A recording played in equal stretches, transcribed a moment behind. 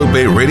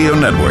Guadalupe Radio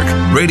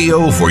Network,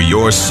 radio for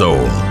your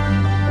soul.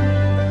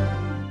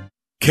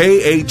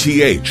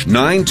 KATH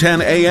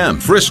 910 AM,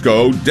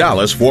 Frisco,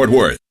 Dallas, Fort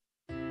Worth.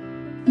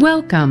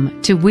 Welcome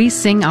to We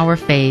Sing Our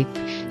Faith,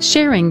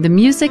 sharing the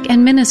music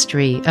and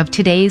ministry of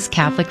today's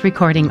Catholic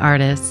recording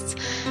artists.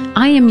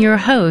 I am your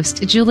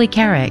host, Julie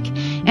Carrick,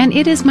 and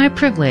it is my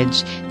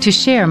privilege to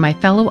share my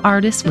fellow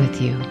artists with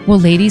you. Well,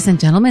 ladies and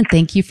gentlemen,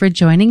 thank you for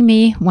joining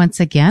me once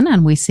again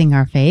on We Sing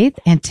Our Faith.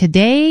 And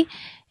today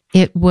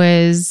it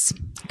was,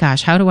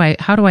 how do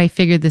I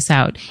figure this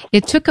out?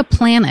 It took a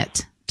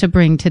planet to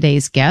bring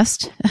today's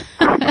guest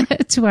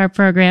to our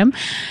program.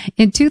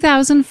 In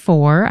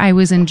 2004, I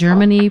was in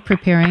Germany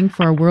preparing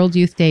for World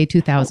Youth Day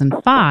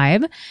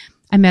 2005.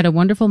 I met a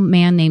wonderful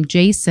man named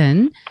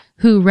Jason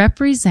who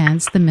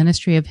represents the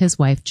ministry of his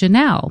wife,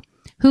 Janelle,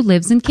 who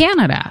lives in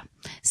Canada.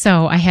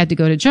 So I had to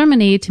go to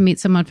Germany to meet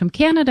someone from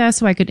Canada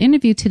so I could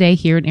interview today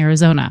here in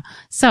Arizona.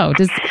 So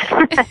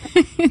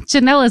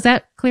Janelle, is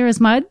that clear as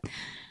mud?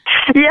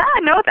 Yeah,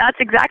 no, that's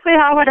exactly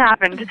how it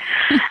happened.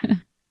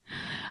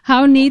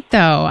 How neat,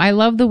 though. I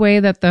love the way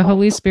that the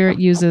Holy Spirit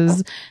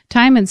uses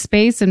time and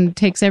space and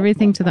takes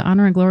everything to the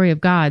honor and glory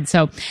of God.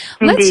 So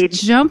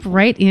let's jump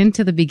right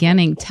into the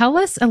beginning. Tell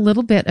us a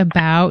little bit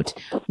about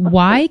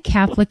why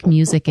Catholic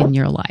music in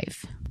your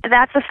life.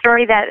 That's a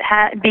story that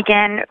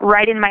began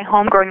right in my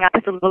home growing up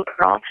as a little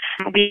girl.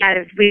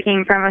 We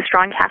came from a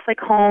strong Catholic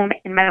home,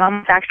 and my mom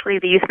was actually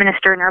the youth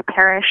minister in our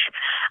parish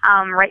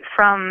right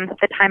from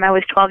the time I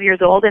was 12 years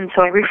old. And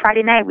so every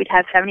Friday night we'd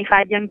have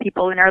 75 young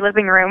people in our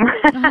living room.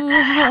 Oh,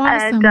 how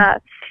awesome.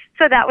 And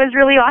so that was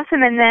really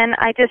awesome. And then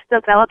I just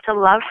developed a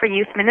love for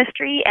youth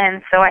ministry,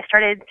 and so I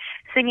started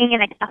singing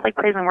in a Catholic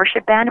praise and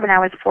worship band when I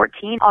was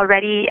 14.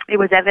 Already, it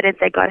was evident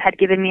that God had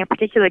given me a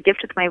particular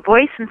gift with my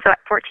voice, and so at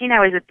 14, I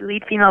was the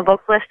lead female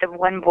vocalist of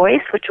One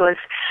Voice, which was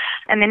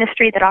a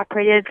ministry that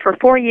operated for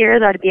 4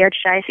 years out of the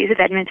Archdiocese of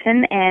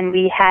Edmonton, and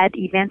we had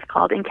events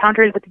called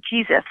Encounters with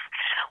Jesus,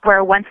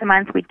 where once a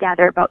month we'd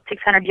gather about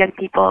 600 young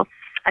people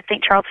at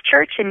St. Charles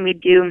Church, and we'd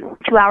do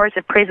 2 hours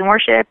of praise and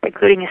worship,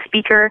 including a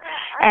speaker,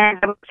 and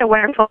it was a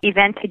wonderful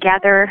event to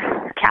gather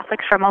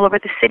Catholics from all over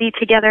the city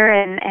together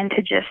and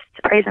to just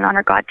praise and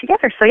honor God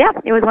together. So yeah,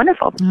 it was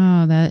wonderful.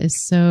 Oh, that is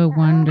so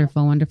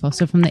wonderful, wonderful.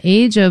 So from the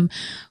age of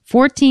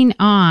 14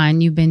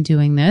 on, you've been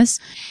doing this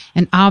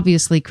and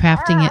obviously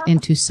crafting it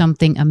into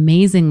something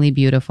amazingly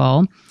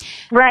beautiful.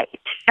 Right.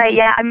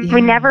 Yeah.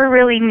 We never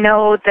really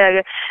know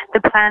the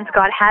plans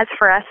God has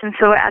for us. And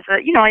so as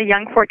a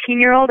young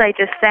 14-year-old, I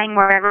just sang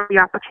wherever the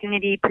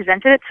opportunity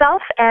presented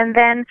itself. And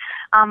then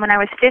when I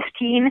was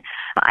 15,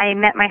 I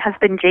met my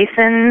husband,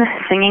 Jason,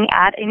 singing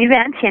at an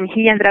event, and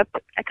he ended up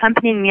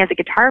accompanying me as a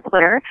guitar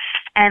player.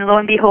 And lo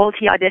and behold,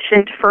 he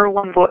auditioned for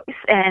One Voice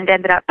and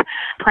ended up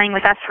playing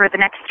with us for the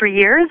next 3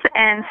 years.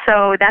 And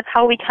so that's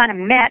how we kind of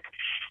met.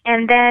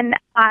 And then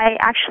I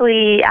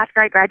actually,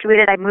 after I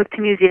graduated, I moved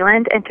to New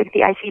Zealand and took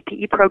the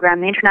ICPE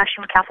program, the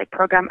International Catholic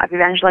Program of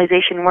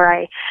Evangelization, where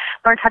I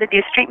learned how to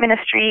do street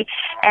ministry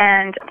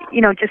and,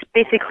 just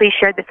basically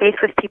shared the faith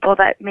with people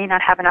that may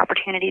not have an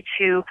opportunity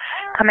to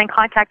come in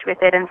contact with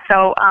it. And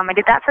so I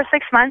did that for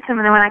 6 months, and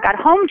then when I got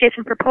home,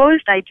 Jason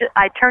proposed.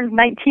 I turned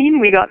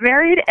 19, we got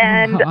married,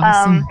 and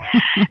awesome.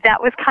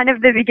 that was kind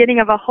of the beginning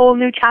of a whole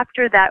new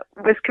chapter that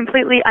was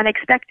completely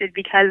unexpected,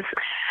 because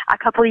a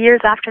couple of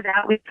years after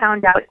that, we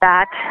found out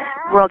that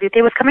World Youth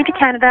Day was coming to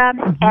Canada,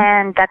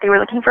 and that they were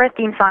looking for a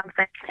theme song.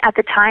 At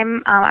the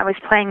time, I was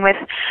playing with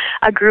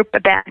a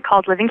band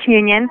called Living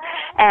Communion,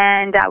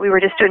 and we were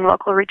just doing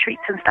local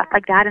retreats and stuff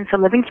like that. And so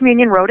Living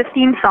Communion wrote a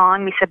theme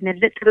song. We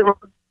submitted it to the World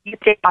Youth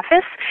Day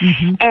office,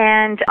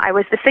 and I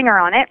was the singer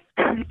on it.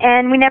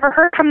 And we never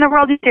heard from the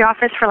World Youth Day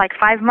office for like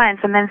 5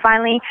 months. And then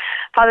finally,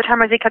 Father Tom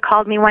Rosica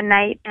called me one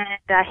night, and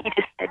he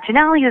just said,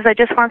 Janelle, I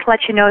just wanted to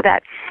let you know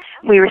that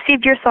we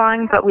received your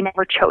song, but we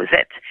never chose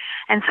it.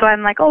 And so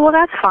I'm like, oh, well,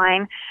 that's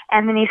fine.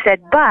 And then he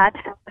said, but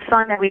the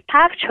song that we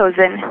have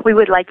chosen, we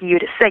would like you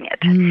to sing it.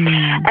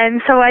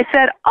 And so I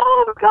said,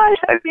 oh, gosh,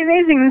 that would be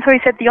amazing. And so he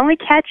said, the only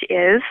catch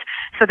is,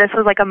 so this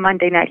was like a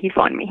Monday night, he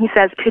phoned me. He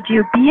says, could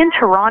you be in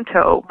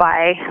Toronto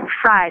by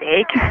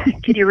Friday?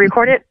 Could you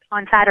record it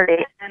on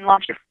Saturday and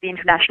launch it for the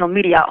international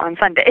media on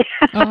Sunday?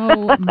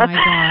 Oh, my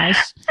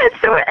gosh. And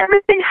so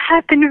everything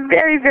happened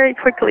very, very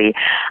quickly.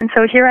 And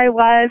so here I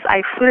was.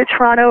 I flew to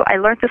Toronto. I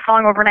learned the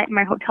song overnight in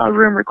my hotel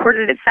room,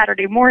 recorded it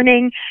Saturday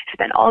morning,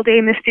 spent all day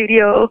in the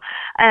studio.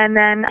 And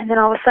then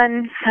all of a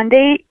sudden,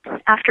 Sunday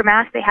after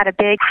Mass, they had a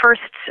big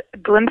first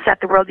glimpse at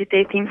the World Youth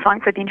Day theme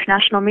song for the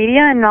international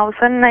media. And all of a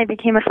sudden, I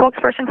became a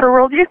spokesperson for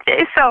World Youth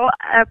Day. So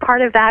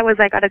part of that was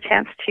I got a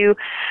chance to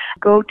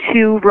go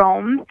to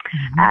Rome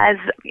as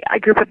a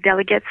group of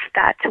delegates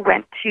that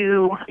went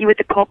to be with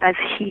the Pope, as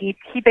he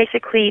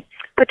basically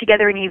put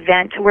together an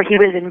event where he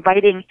was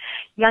inviting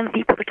young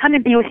people to come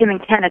and be with him in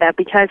Canada,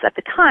 because at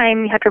the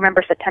time, you have to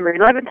remember, September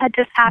 11th had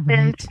just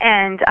happened,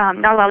 and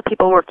not a lot of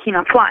people were keen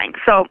on flying.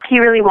 So he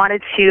really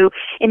wanted to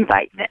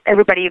invite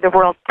everybody, the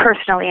world,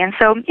 personally. And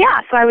so,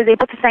 so I was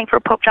able to sing for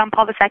Pope John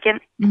Paul II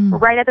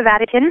right at the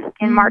Vatican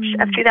in March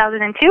of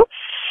 2002.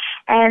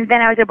 And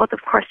then I was able to,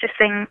 of course, to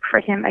sing for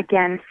him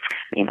again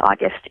in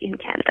August in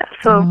Canada.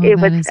 So it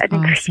was an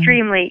awesome,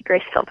 extremely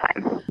graceful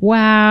time.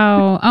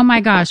 Wow. Oh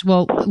my gosh.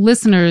 Well,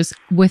 listeners,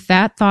 with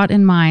that thought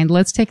in mind,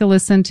 let's take a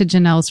listen to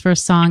Janelle's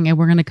first song, and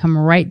we're going to come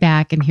right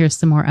back and hear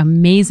some more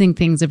amazing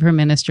things of her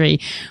ministry.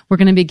 We're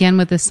going to begin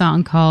with a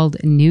song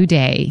called New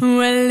Day.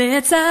 Well,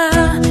 it's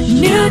a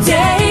new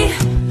day.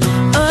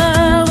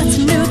 Oh, it's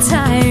a new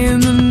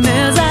time.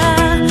 There's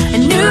a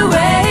new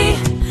way.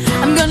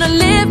 I'm going to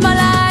live my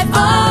life.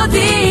 Oh,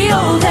 the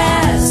old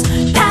has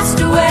passed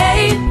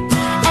away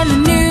and the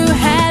new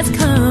has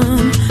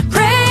come.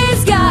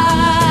 Praise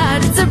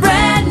God, it's a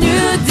brand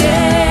new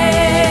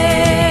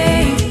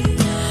day.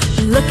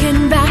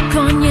 Looking back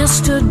on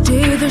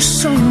yesterday, there's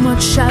so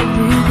much I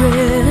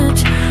regret.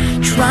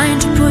 Trying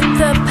to put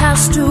the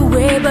past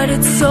away, but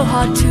it's so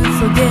hard to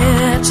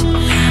forget.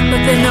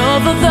 But then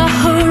over the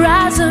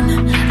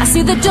horizon, I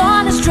see the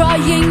dawn is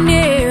drawing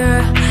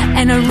near,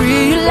 and I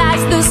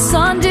realize the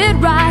sun did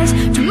rise.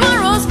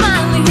 Tomorrow's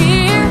finally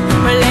here.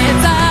 Well,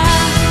 it's a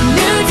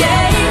new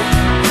day.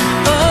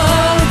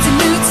 Oh, it's a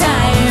new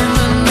time.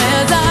 And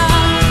there's a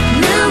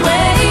new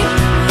way.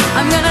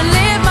 I'm gonna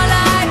live my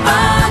life.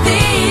 Oh,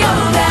 the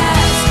old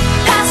has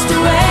passed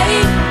away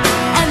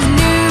and the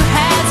new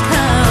has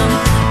come.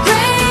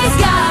 Praise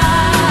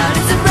God,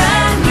 it's a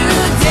brand new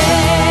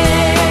day.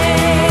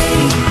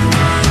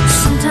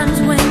 Sometimes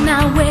when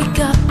I wake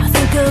up, I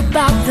think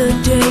about the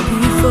day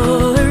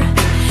before,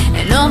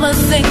 and all the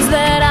things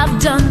that I've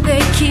done,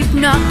 they keep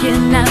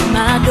knocking at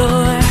my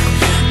door.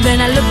 Then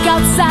I look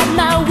outside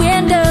my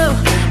window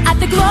at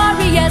the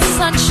glorious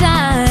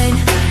sunshine,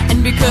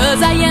 and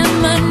because I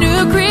am a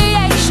new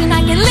creation,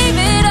 I can leave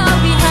it all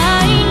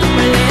behind.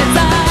 Well, it's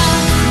a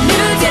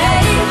new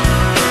day.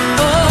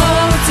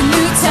 Oh, it's a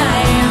new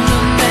time.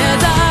 And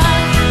there's a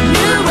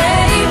new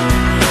way.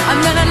 I'm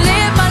gonna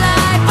live my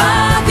life.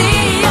 Oh,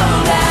 the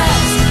old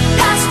has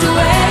passed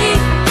away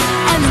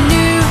and the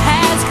new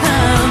has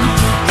come.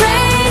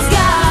 Praise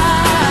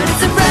God,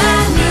 it's a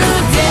brand new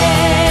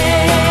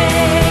day.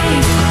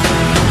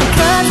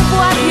 Because of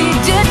what He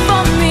did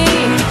for me,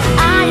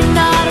 I am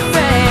not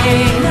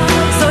afraid.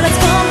 So let's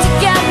come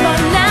together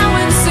now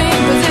and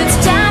sing, 'cause it's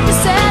time to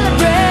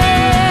celebrate.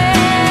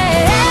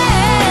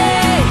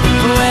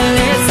 Well,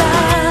 it's a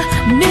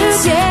new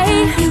day.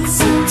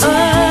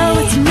 Oh,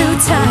 it's a new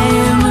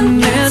time.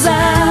 And there's a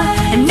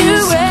new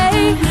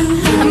way.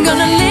 I'm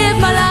gonna live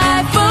my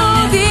life.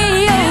 Oh, the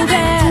old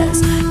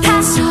has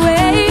passed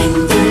away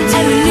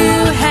and the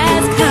new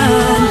has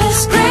come.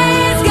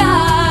 Praise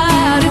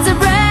God, it's a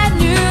brand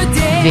new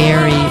day.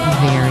 Very,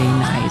 very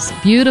nice.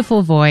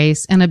 Beautiful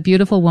voice and a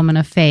beautiful woman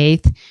of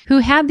faith who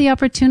had the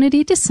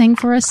opportunity to sing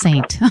for a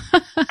saint.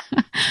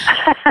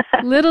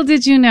 Little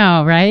did you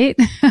know, right?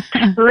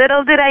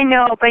 Little did I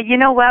know, but you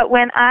know what?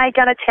 When I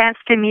got a chance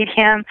to meet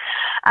him,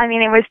 I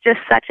mean, it was just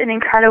such an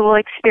incredible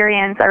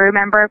experience. I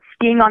remember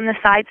being on the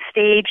side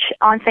stage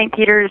on St.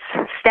 Peter's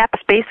steps,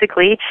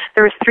 basically.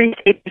 There was 3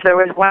 stages. There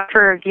was one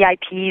for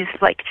VIPs,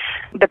 like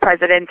the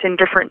president and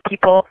different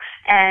people,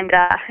 and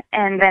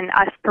then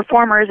us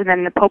performers, and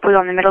then the Pope was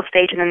on the middle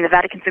stage, and then the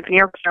Vatican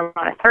Symphony Orchestra was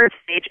on a 3rd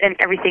stage, and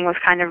everything was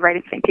kind of right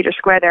in St. Peter's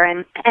Square there.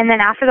 And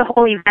then after the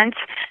whole event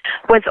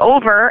was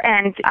over,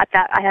 and at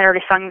that I had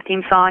already sung the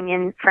theme song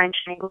in French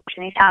and English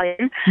and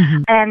Italian,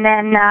 and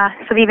then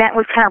so the event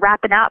was kind of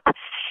wrapping up,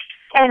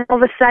 and all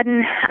of a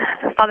sudden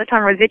Father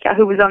Tom Rosicchia,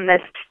 who was on the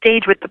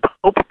stage with the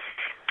Pope,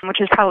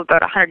 which is probably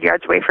about 100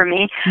 yards away from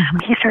me,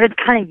 he started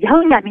kind of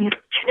yelling at me. He's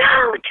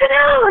like,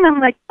 Janelle, and I'm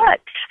like,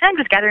 what? And I'm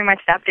just gathering my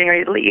stuff, getting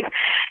ready to leave.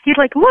 He's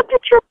like, look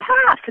at your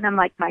pass, and I'm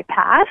like, my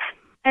pass?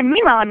 And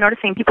meanwhile, I'm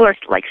noticing people are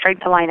like starting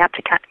to line up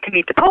to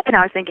meet the Pope, and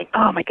I was thinking,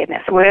 oh my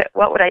goodness, what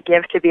would I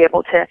give to be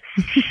able to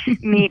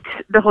meet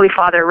the Holy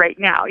Father right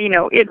now, you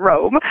know, in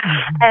Rome?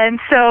 And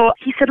so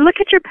he said, look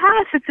at your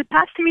pass. It's a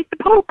pass to meet the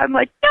Pope. I'm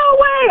like, no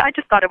way. I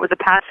just thought it was a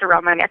pass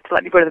around my neck to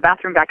let me go to the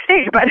bathroom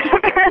backstage, but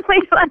apparently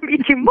he let me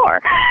do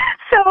more.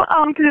 So,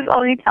 because it's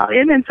all in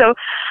Italian, and so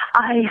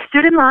I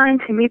stood in line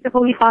to meet the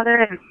Holy Father,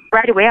 and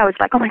right away I was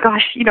like, oh my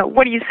gosh, you know,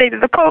 what do you say to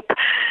the Pope?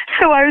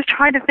 So I was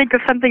trying to think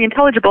of something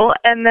intelligible,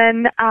 and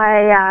then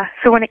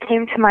so when it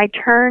came to my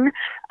turn,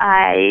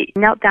 I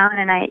knelt down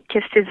and I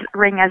kissed his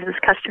ring as is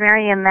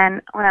customary, and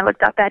then when I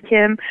looked up at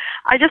him,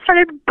 I just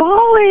started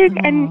bawling.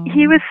 And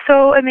he was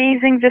so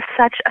amazing, just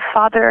such a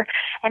father,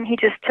 and he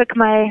just took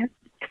my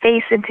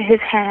face into his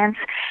hands,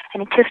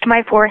 and he kissed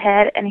my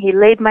forehead, and he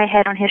laid my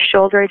head on his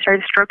shoulder. He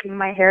started stroking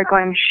my hair,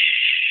 going,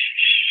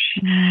 shh.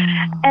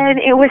 And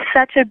it was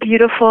such a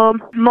beautiful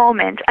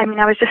moment. I mean,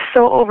 I was just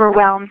so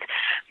overwhelmed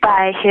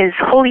by his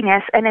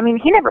holiness. And I mean,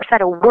 he never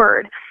said a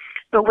word.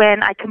 But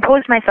when I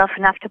composed myself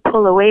enough to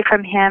pull away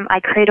from him, I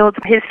cradled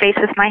his face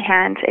with my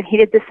hand, and he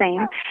did the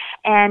same.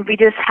 And we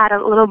just had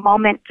a little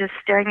moment just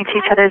staring into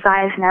each other's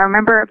eyes. And I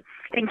remember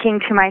thinking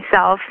to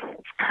myself,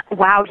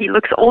 wow, he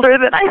looks older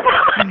than I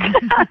thought.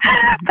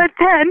 But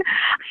then,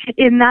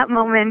 in that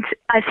moment,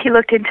 as he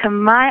looked into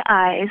my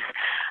eyes,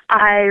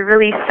 I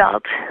really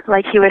felt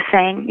like he was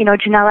saying, you know,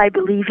 Janelle, I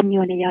believe in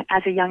you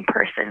as a young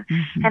person,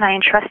 and I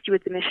entrust you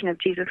with the mission of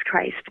Jesus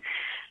Christ.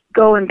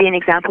 Go and be an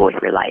example with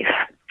your life.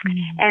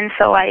 And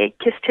so I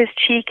kissed his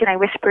cheek and I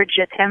whispered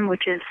Je t'aime,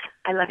 which is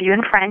I love you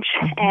in French.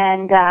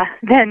 And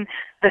then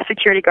the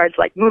security guard's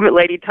like, move it,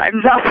 lady,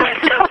 time's up.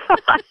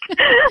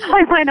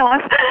 I went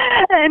off.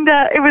 And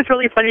it was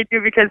really funny,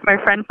 too, because my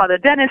friend, Father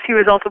Dennis, who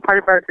was also part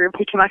of our group,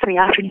 he came up to me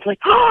after and he's like,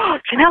 oh,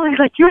 Janelle, he's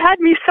like, you had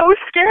me so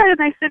scared.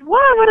 And I said,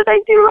 what did I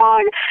do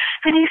wrong?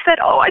 And he said,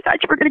 oh, I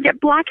thought you were going to get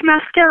black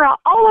mascara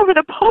all over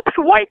the Pope's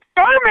white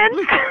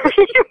garment.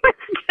 He was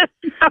just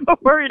so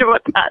worried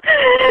about that.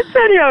 So,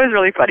 yeah, it was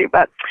really funny.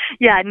 But,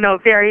 yeah, no,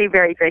 very,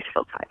 very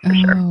graceful time, for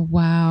sure. Oh,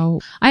 wow.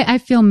 I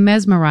feel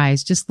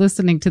mesmerized just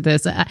listening to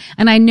this.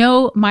 And I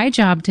know my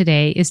job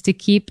today is to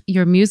keep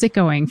your music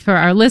going for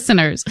our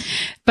listeners.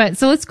 But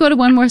so let's go to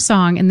one more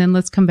song and then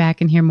let's come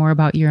back and hear more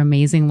about your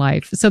amazing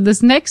life. So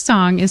this next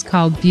song is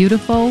called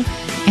Beautiful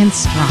and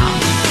Strong.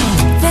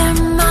 There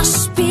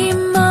must be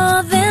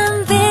more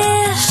than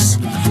this.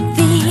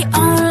 The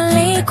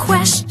only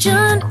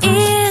question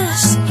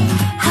is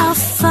how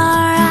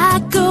far I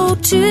go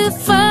to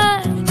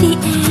find the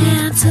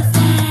answer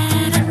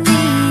that I need.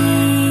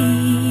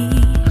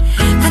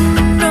 The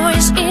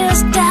noise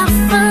is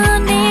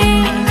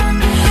deafening,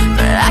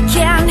 but I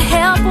can't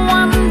help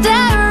wondering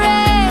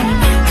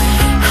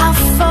how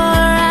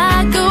far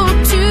I go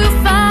to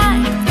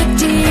find the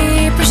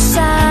deeper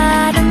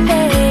side of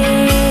me.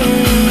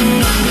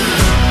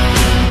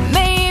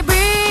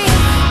 Maybe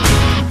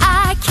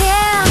I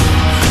can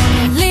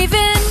believe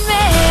in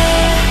me.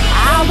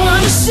 I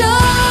want to show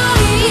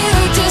you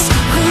just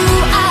who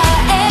I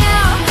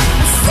am,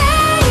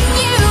 sing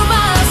you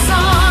my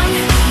song.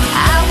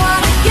 I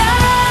want to go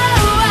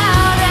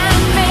out and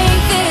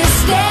make this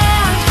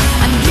stand.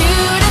 I'm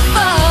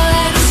beautiful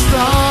and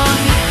strong.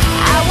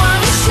 I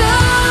want to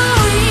show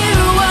you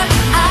what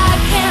I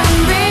can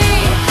be,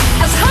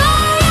 as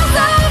high as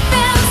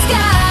open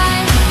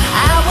sky.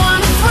 I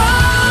want to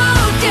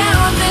throw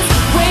down this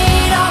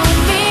weight on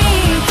me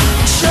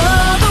and show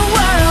the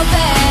world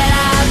that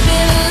I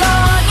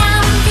belong.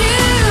 I'm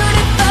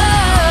beautiful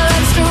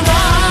and strong.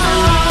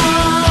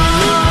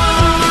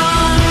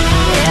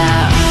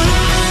 Yeah.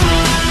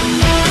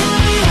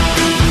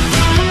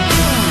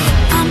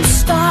 I'm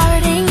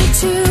starting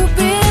to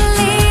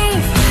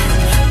believe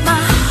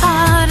my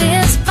heart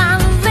is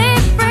finally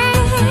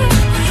free.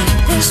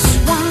 This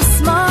one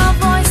small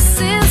voice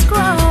is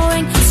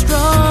growing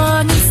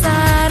strong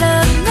inside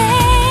of me.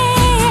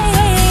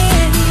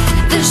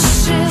 This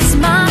is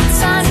my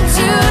time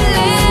to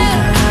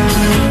live.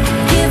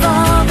 Give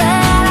all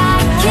that I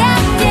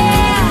can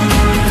give.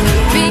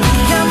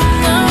 Become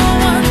the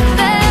one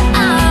that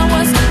I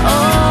was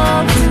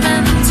always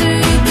meant to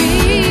be.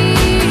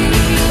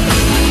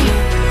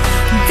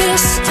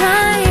 This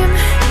time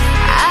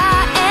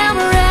I am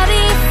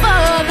ready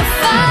for the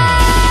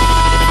fight.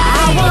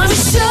 I want to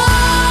show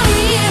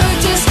you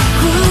just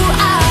who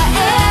I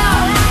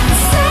am,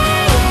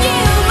 sing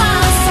you my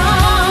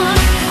song.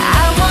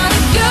 I want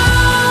to go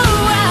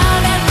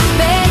out and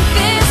make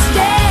this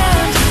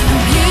stand. I'm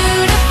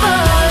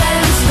beautiful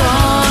and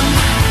strong.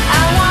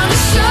 I want to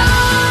show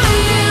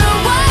you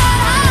what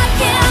I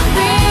can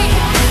be,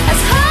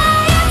 as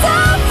high as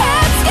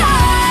open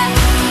sky.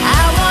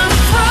 I want to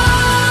throw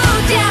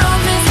down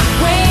this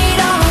weight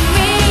on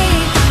me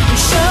and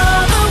show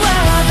the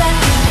world that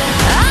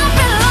I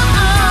belong.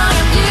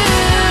 I'm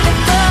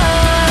beautiful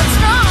and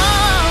strong.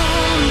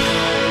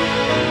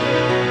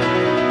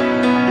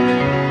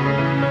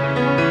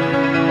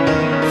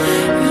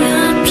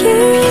 You're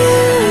beautiful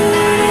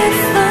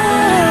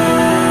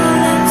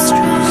and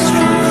strong.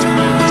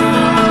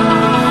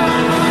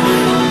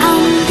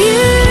 I'm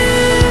beautiful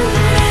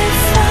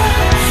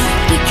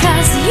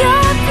because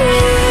you're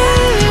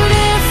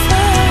beautiful.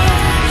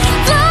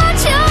 Lord,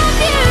 you're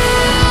beautiful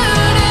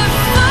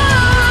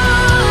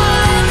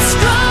and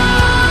strong.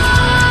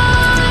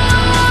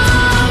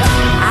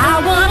 I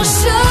want to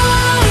show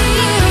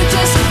you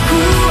just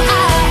who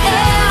I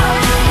am,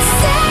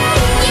 sing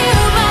you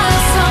my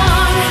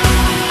song.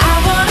 I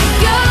want to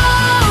go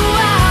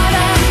out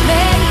and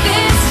make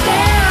this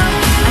stand.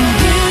 I'm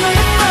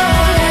beautiful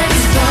and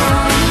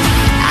strong.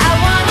 I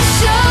want to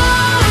show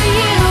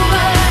you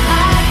what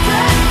I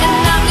got,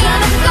 and I'm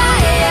gonna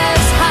fly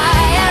as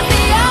high as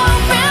the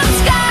open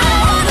sky.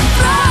 I want to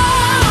throw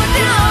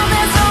down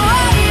this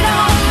weight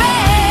on me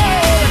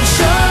and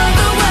show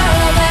the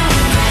world that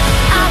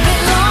I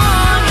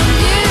belong. I'm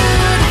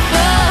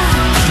beautiful,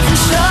 and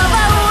show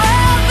the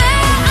world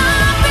that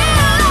I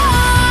belong.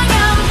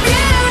 I'm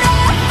beautiful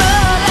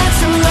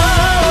and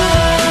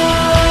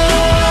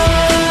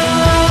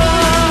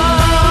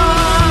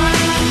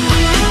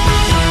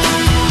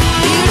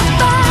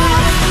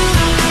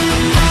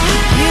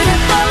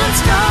beautiful and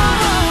strong.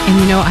 And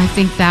you know, I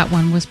think that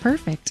one was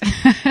perfect.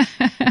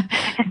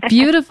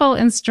 Beautiful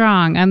and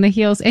strong on the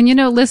heels. And you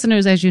know,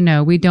 listeners, as you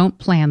know, we don't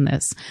plan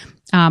this.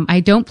 I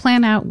don't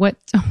plan out what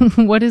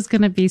what is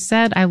going to be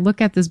said. I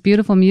look at this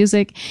beautiful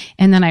music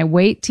and then I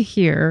wait to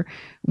hear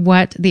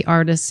what the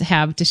artists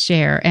have to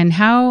share. And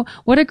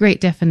what a great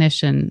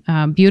definition,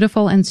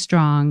 beautiful and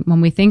strong, when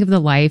we think of the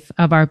life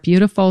of our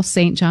beautiful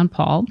St. John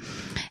Paul.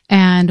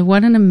 And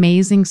what an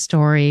amazing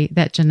story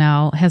that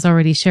Janelle has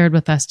already shared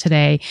with us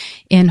today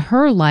in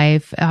her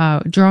life,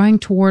 drawing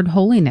toward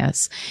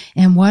holiness.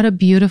 And what a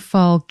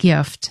beautiful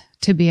gift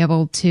to be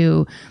able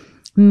to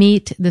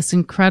meet this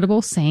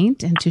incredible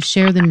saint and to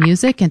share the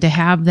music and to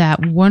have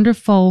that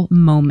wonderful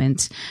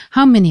moment.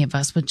 How many of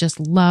us would just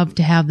love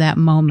to have that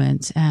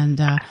moment? And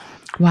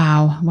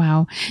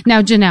wow.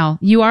 Now, Janelle,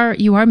 you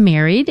are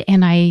married,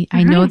 and I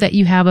know that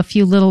you have a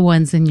few little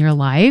ones in your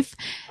life.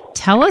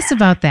 Tell us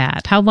about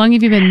that. How long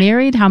have you been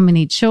married? How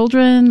many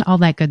children? All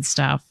that good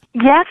stuff.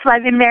 Yes, well,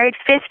 I've been married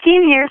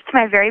 15 years to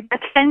my very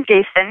best friend,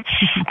 Jason,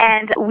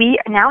 and we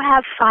now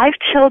have 5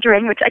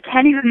 children, which I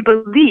can't even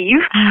believe,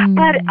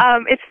 but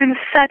it's been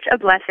such a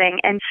blessing.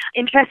 And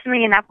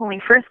interestingly enough, when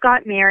we first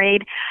got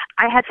married,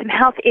 I had some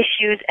health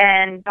issues,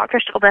 and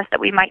doctors told us that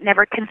we might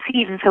never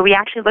conceive, and so we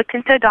actually looked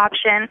into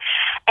adoption,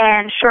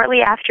 and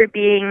shortly after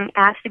being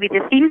asked to be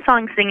the theme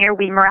song singer,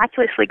 we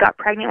miraculously got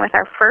pregnant with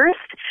our first,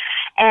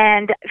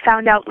 and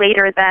found out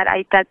later that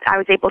I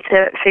was able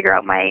to figure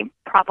out my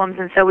problems,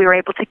 and so we were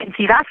able to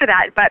conceive after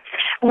that. But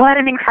what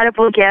an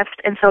incredible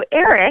gift. And so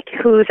Eric,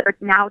 who's our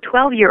now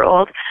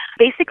 12-year-old,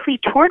 basically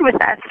toured with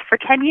us for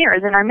 10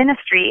 years in our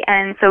ministry,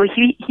 and so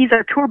he's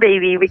our tour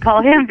baby, we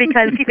call him,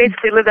 because he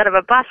basically lived out of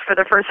a bus for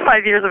the first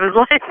 5 years of his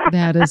life.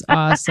 That is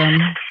awesome.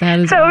 So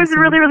it was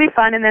really, really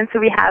fun. And then so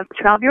we have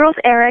 12-year-old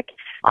Eric,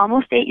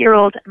 almost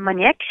 8-year-old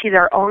Monique, she's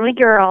our only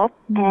girl,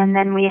 and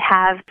then we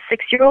have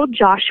 6-year-old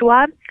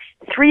Joshua,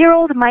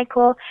 3-year-old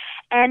Michael,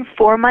 and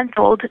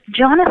 4-month-old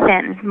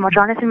Jonathan. Well,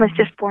 Jonathan was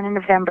just born in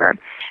November.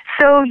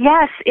 So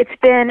yes, it's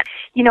been,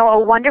 a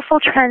wonderful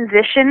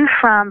transition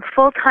from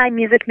full-time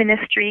music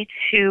ministry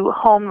to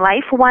home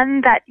life,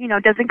 one that,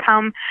 doesn't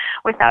come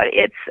without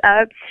its,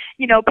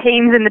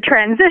 pains in the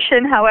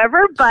transition,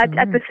 however, but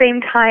at the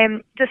same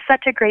time, just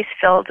such a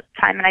grace-filled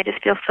time, and I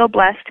just feel so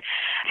blessed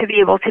to be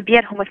able to be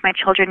at home with my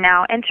children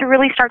now and to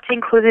really start to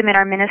include them in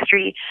our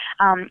ministry,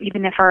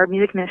 even if our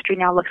music ministry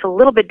now looks a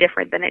little bit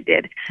different than it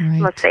did,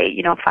 let's say,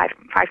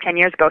 5-10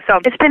 years ago. So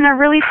it's been a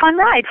really fun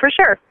ride for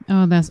sure.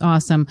 Oh, that's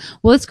awesome.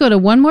 Well, let's go to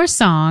one more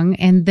song,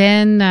 and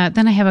then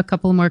I have a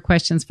couple more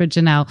questions for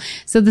Janelle.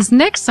 So this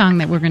next song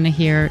that we're going to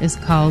hear is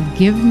called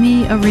 "Give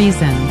Me a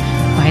Reason"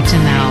 by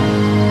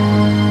Janelle.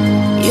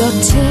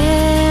 You're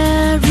terrified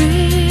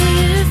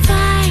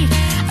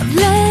of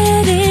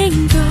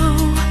letting go.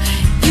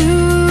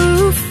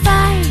 You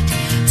fight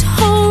to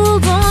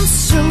hold on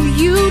so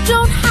you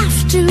don't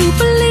have to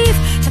believe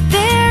that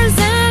there's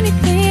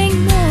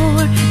anything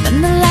more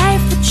than the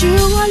life that you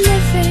are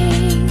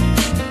living.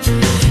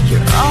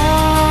 You're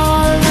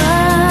all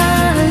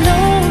alone,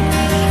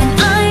 an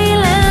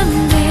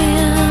island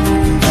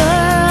in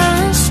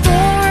the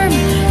storm,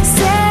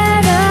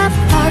 set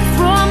apart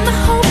from the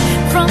hope,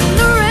 from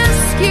the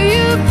rescue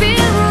you've been.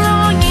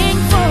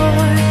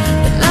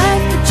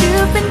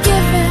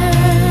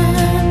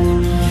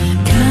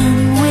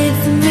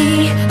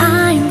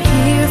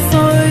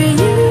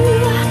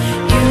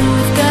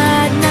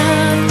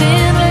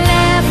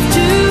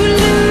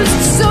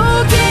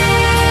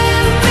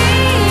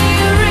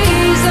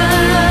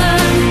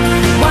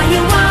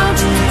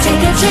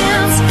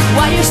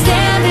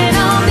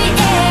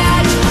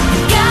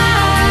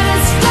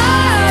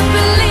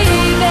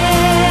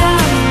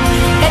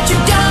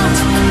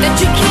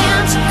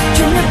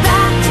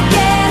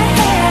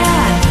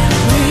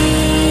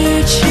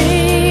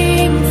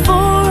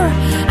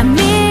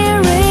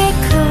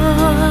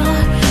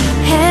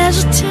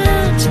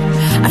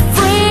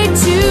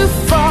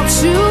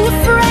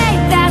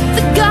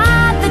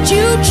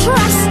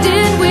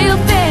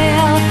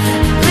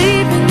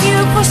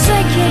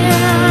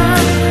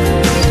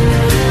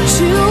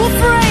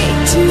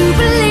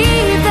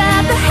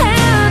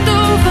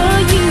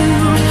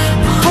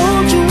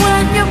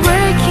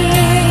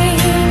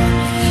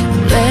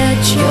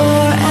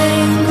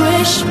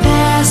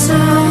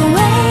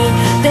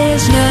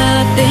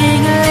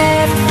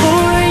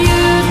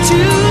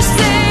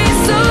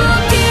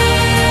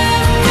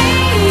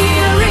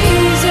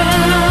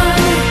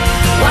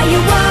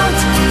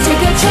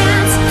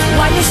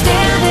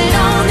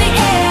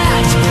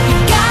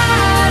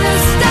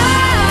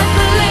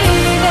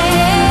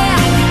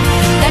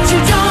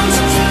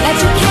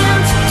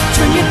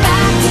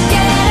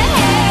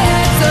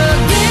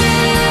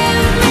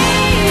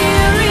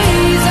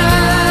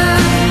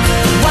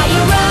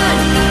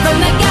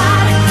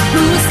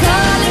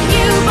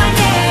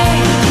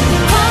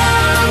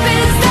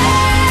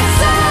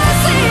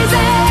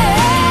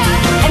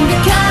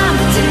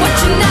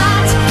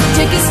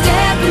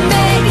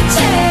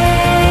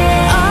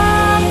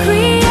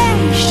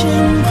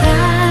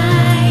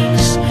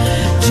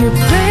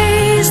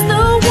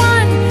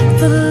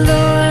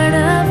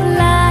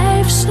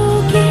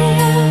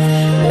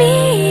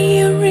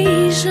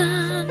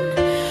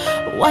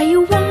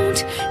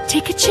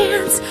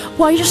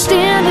 while you're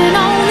standing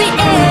on the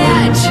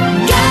edge.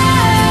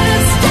 Gotta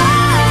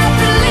stop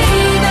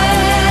believing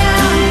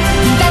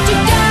that you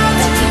don't,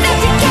 that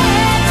you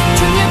can't.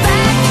 Turn your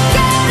back,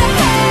 get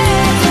ahead.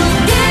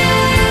 Give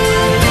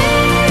me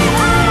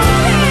a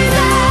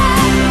reason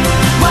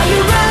while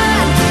you run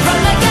from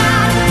the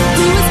God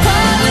who is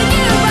calling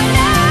you right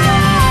now.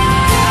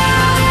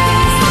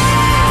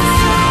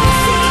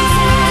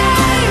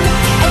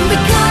 And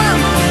become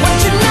what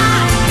you're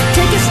not.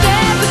 Take a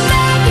step and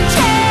make a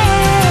change.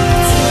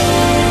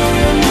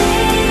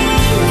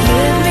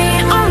 Give me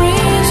a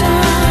reason.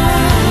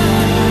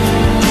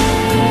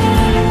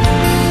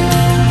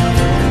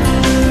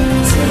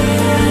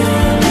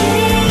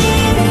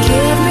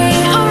 Give me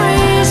a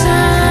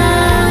reason.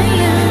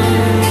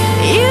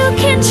 You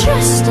can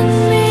trust in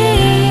me.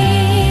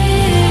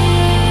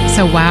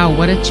 So, wow,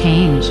 what a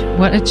change.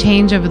 What a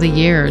change over the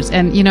years.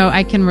 And, you know,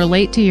 I can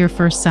relate to your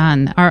first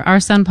son. Our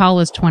son, Paul,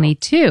 is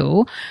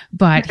 22,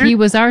 but he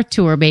was our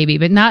tour baby,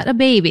 but not a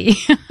baby.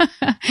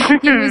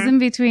 He was in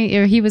between,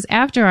 or he was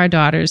after our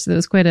daughters. So there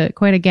was quite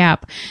a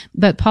gap.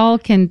 But Paul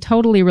can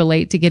totally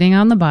relate to getting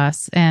on the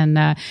bus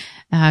and,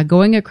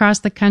 going across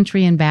the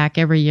country and back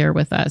every year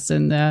with us.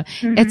 And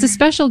it's a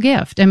special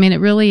gift. I mean, it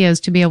really is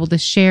to be able to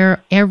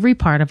share every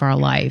part of our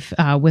life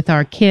with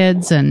our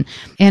kids. And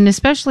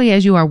especially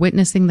as you are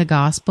witnessing the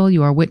gospel,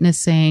 you are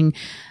witnessing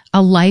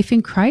a life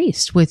in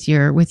Christ with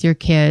your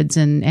kids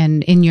and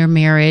in your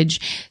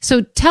marriage.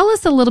 So tell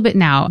us a little bit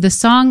now, the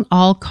song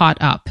All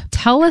Caught Up.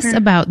 Tell us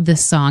about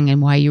this song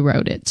and why you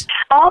wrote it.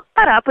 All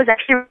Caught Up was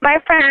actually written by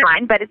a friend of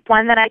mine, but it's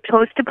one that I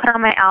chose to put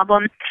on my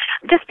album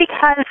just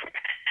because,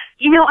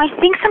 you know, I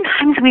think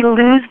sometimes we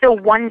lose the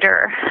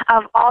wonder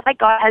of all that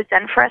God has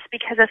done for us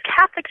because as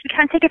Catholics, we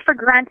kind of take it for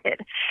granted.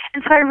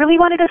 And so I really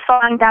wanted a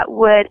song that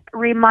would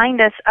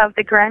remind us of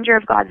the grandeur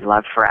of God's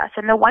love for us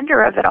and the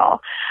wonder of it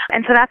all.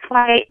 And so that's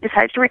why I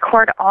decided to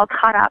record All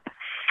Caught Up.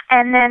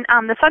 And then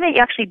the song that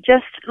you actually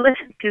just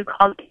listened to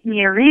called Give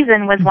Me a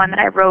Reason was one that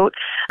I wrote.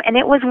 And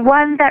it was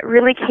one that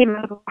really came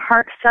out of a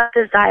heartfelt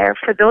desire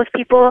for those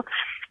people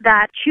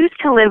that choose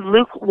to live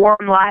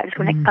lukewarm lives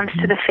when it comes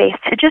to the faith,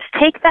 to just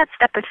take that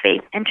step of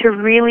faith and to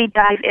really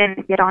dive in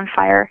and get on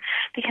fire.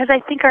 Because I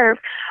think our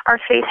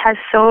faith has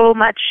so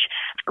much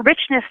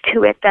richness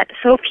to it that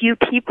so few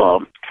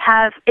people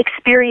have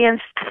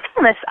experienced the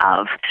fullness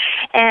of.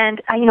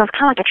 And, you know, it's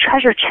kind of like a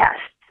treasure chest.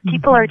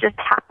 People are just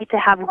happy to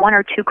have one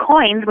or two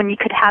coins when you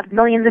could have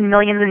millions and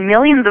millions and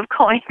millions of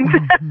coins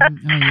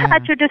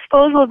at your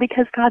disposal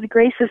because God's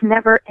graces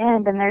never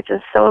end and they're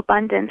just so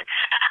abundant.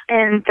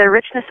 And the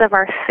richness of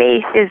our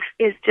faith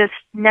is just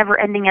never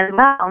ending as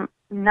well.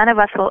 None of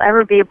us will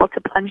ever be able to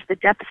plunge the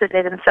depths of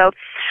it. And so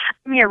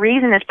Give Me a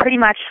Reason is pretty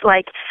much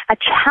like a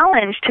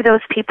challenge to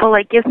those people,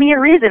 like, give me a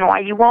reason why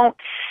you won't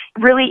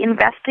really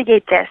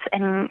investigate this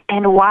and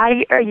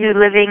why are you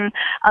living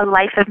a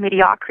life of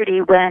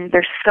mediocrity when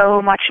there's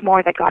so much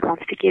more that God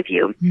wants to give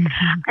you.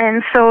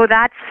 And so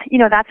that's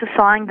a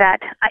song that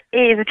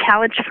is a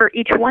challenge for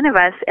each one of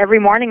us every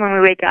morning when we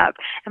wake up.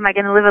 Am I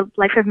going to live a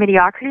life of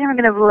mediocrity, or am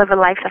I going to live a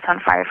life that's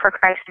on fire for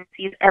Christ and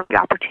seize every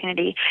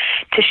opportunity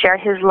to share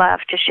His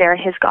love, to share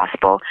His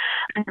gospel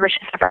and the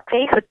richness of our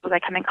faith with those I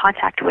come in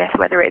contact with,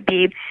 whether it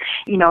be,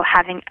 you know,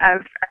 having a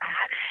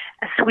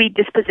sweet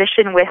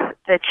disposition with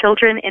the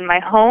children in my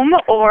home,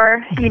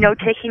 or, you know,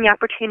 taking the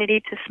opportunity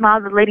to smile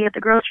at the lady at the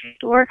grocery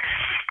store,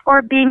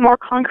 or being more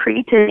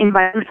concrete and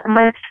inviting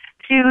someone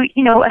to,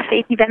 you know, a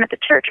faith event at the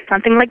church,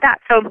 something like that.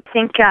 So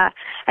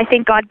I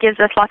think God gives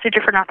us lots of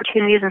different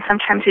opportunities, and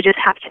sometimes we just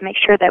have to make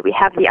sure that we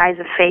have the eyes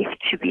of faith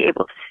to be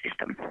able to seize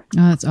them.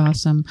 Oh, that's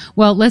awesome.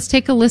 Well, let's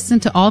take a listen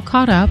to All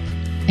Caught Up,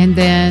 and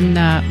then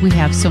we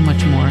have so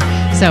much more.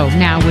 So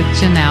now with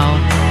Janelle,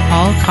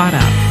 All Caught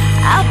Up.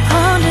 I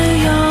ponder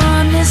your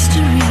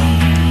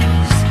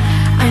mysteries,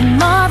 I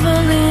marvel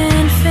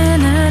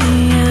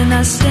infinity, and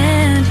I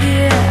stand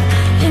here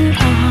in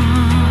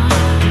awe.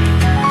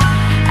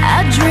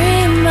 I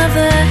dream of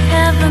the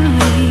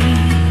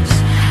heavenlies,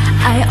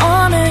 I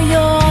honor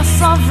your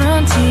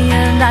sovereignty,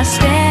 and I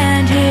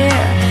stand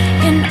here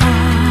in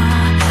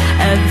awe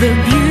at the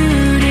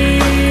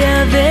beauty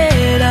of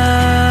it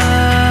all.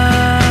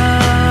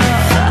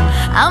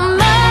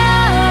 I'm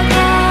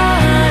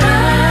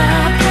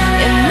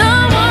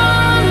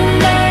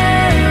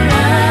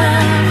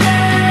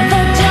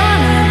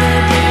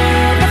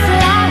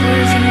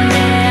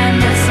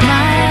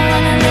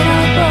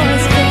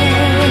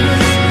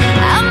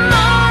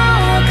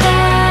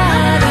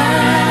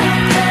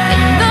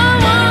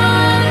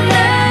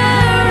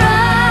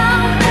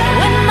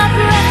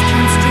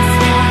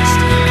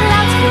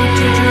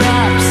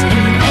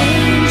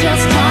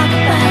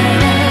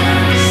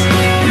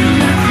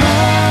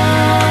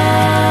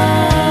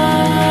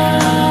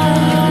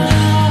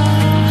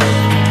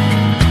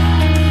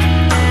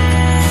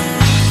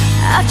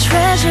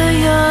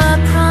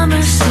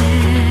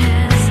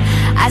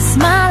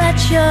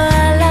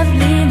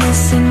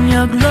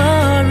your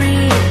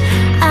glory,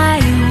 I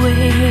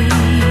wait.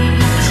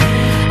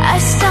 I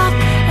stop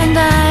and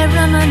I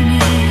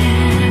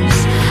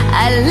reminisce.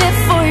 I live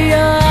for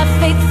your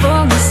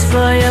faithfulness.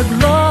 for your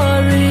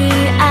glory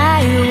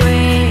I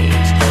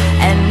wait,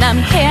 and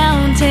I'm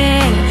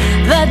counting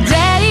the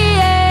days.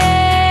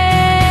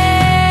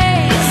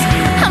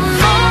 I'm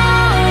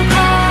all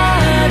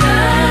caught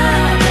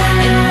up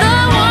in the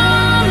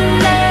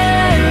wonder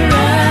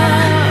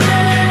of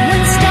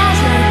when stars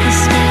like the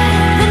sky,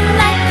 the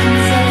night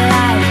comes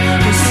alive,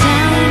 the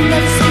sound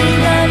of sweet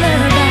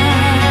lullaby.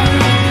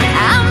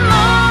 I'm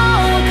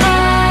all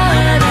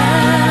caught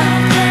up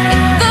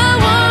in the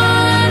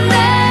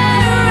wonder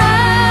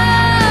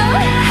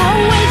of how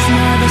waves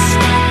never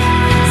stop,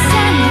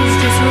 sandals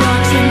just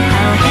rocks, and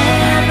how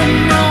heaven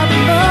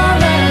opened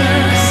for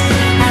us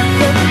at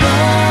the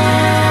love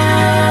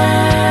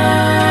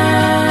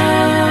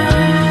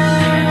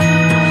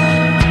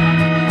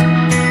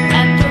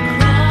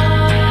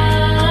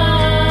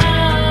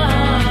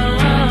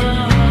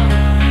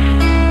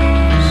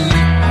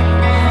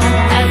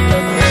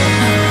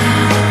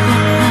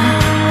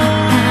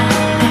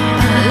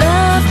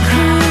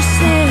crucified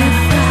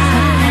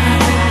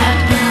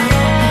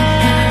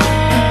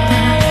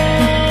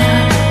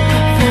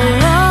for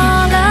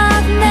all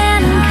of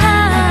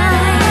mankind.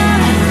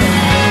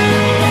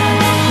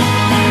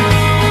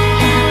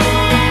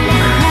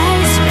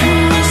 Christ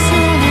crucified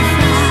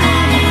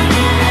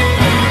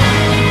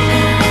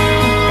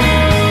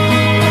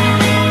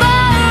for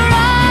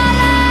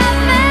all of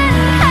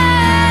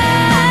mankind,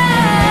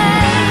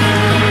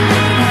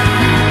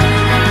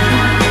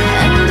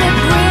 and it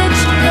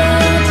bridged the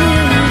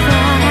divide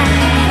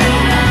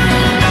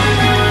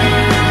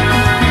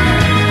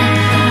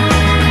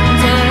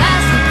to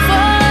last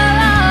for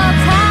all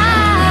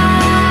time.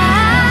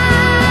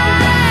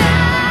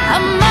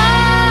 I'm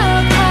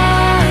all caught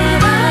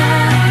up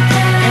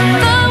in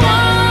the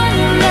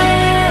wonder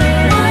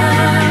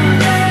of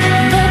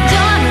the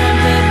dawn of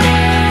the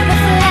day, the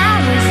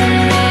flowers in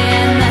me,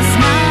 and the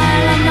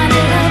smile on my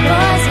little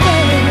boy's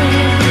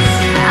face.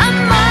 I'm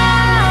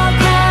all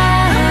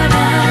caught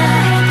up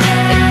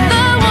in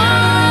the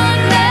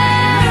wonder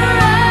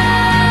of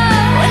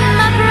when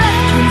my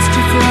breath turns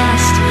to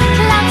frost,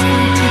 clouds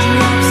turn to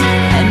drops,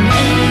 and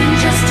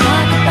angels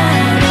talk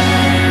about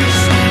us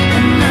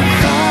and the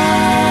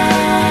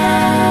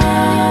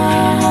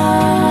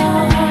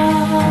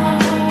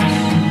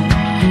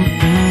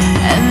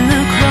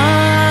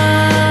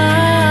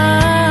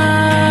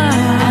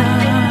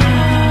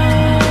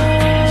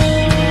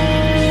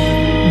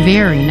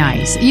Very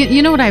nice.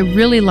 You know what I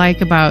really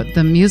like about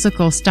the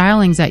musical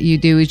stylings that you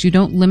do is you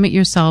don't limit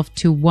yourself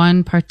to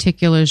one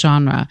particular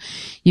genre.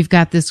 You've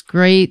got this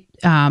great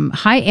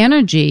high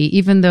energy,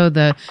 even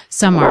though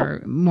some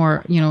are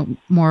more,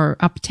 more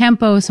up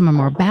tempo, some are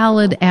more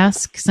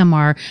ballad-esque,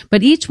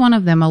 but each one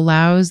of them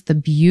allows the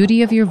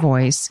beauty of your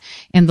voice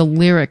and the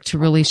lyric to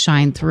really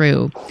shine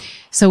through.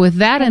 So with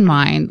that in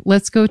mind,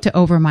 let's go to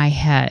Over My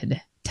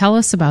Head. Tell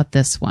us about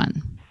this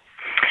one.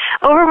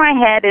 Over My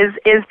Head is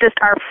just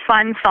our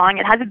fun song.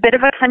 It has a bit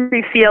of a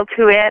country feel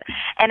to it,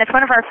 and it's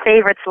one of our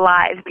favorites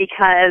live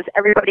because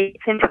everybody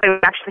gets into it. We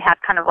actually have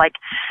kind of like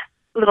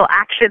little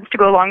actions to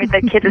go along with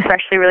it. Kids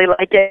especially really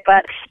like it,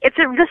 but it's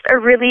just a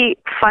really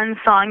fun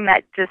song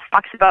that just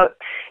talks about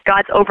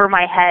God's over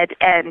my head,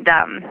 and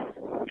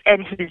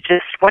He's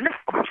just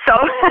wonderful. So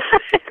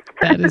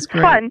that is it's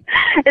great. fun.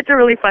 It's a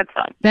really fun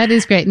song. That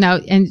is great. Now,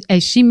 and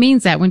she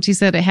means that when she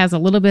said it has a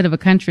little bit of a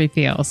country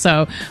feel.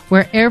 So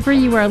wherever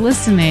you are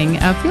listening,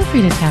 feel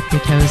free to tap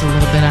your toes a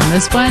little bit on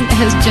this one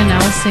as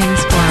Janelle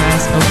sings for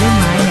us Over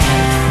My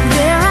Head.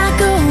 There I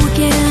go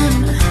again,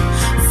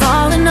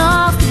 falling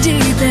off the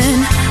deep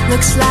end.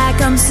 Looks like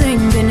I'm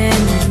sinking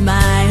in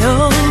my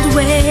old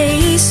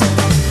ways.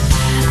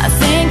 I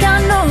think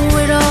I know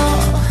it all.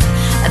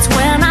 That's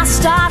when I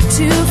start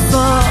to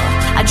fall.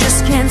 I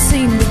just can't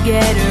seem to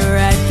get it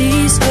right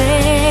these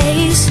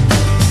days.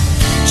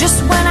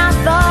 Just when I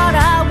thought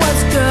I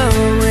was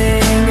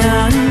going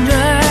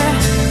under,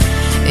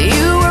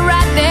 you were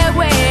right there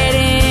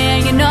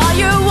waiting in all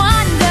your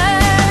wonder.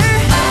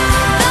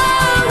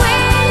 The way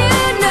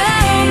you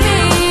know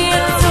me,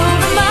 it's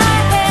over my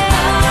head.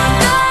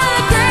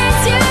 The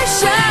grace you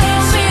show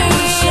me,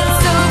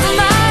 it's over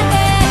my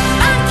head.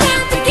 I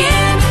can't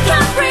begin to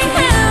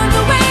comprehend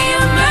the way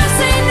your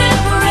mercy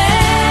never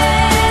ends.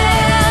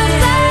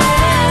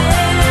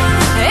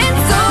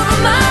 It's over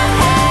my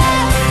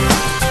head.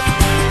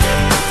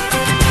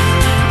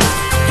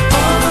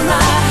 Over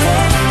my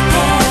head.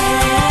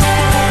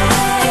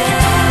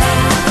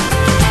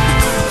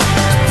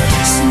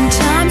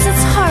 Sometimes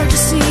it's hard to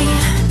see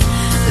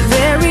the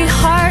very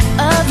heart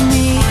of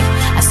me.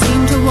 I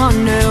seem to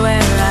wonder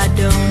where I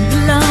don't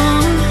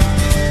belong.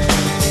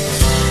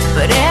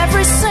 But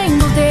every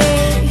single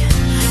day,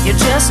 you're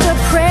just a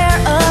prayer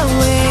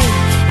away.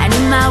 And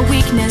in my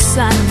weakness,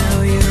 I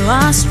know you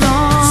are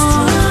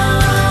strong.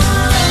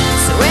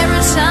 So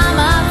every time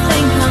I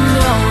think I'm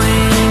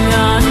going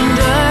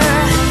under,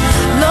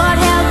 Lord,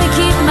 help me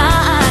keep my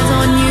eyes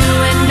on you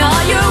and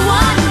all your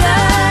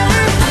wonder.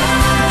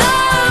 The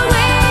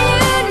way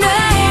you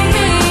know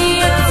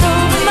me, it's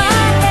over my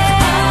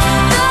head.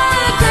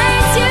 The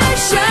grace you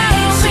show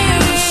me,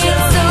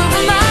 it's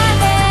over my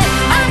head.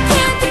 I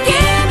can't begin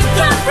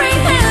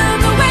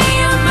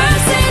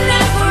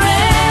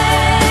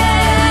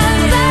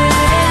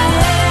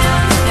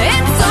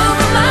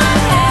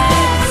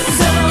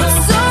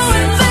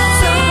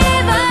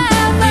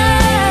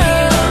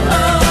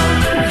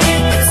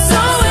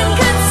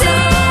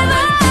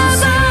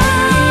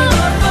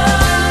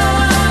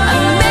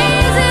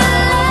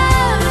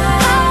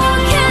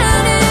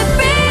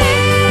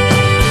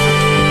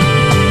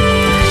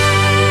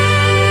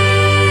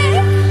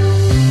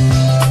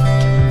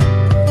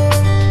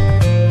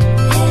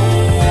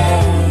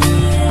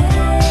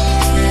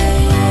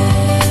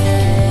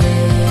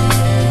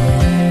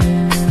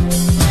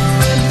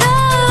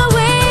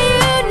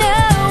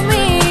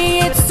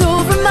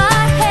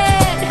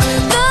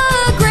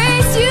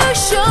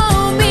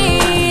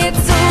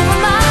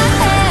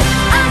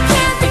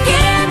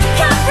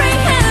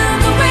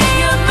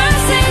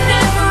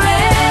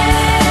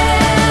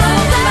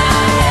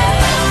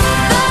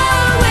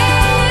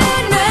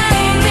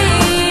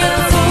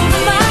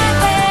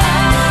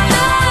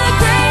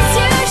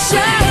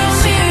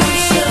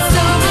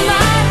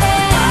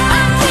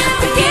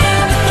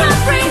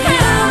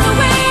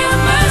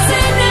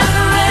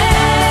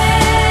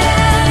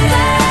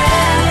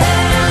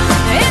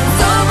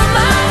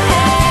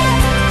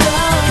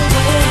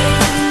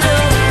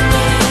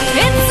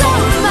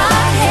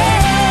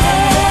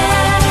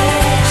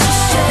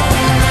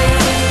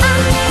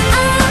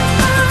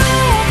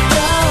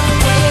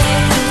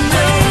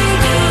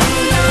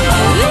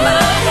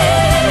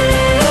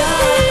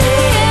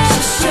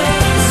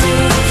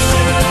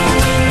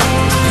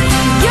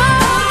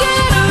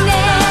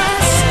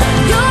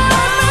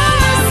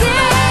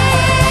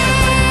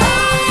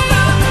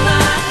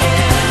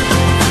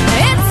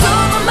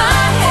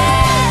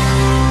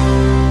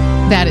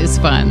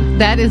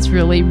That is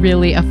really,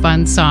 really a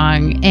fun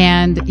song.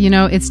 And,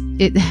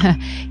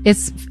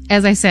 it's,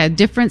 as I said,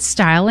 different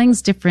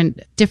stylings, different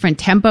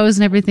tempos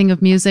and everything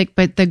of music,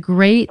 but the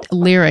great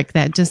lyric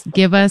that just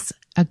give us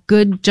a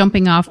good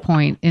jumping off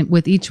point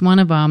with each one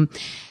of them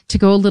to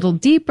go a little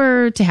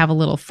deeper, to have a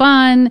little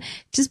fun,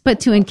 but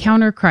to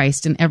encounter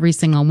Christ in every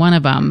single one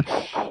of them.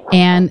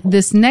 And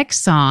this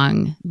next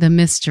song, The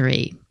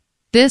Mystery,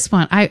 this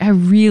one, I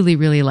really,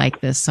 really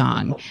like this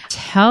song.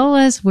 Tell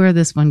us where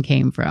this one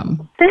came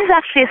from. This is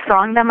actually a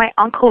song that my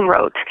uncle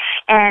wrote.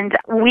 And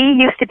we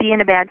used to be in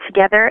a band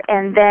together.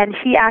 And then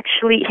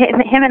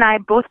him and I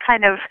both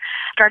kind of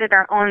started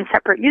our own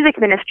separate music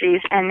ministries.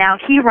 And now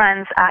he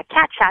runs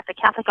Cat Chat, the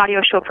Catholic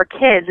audio show for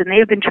kids. And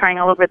they've been touring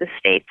all over the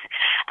States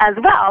as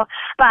well.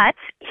 But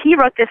he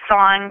wrote this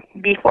song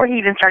before he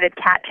even started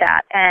Cat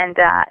Chat. And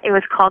it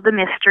was called The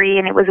Mystery.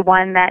 And it was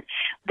one that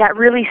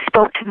really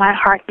spoke to my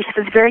heart because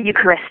it's very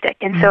Eucharistic.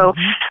 And so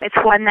it's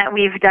one that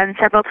we've done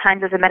several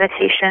times as a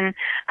meditation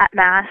at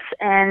Mass.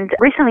 And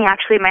recently,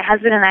 actually, my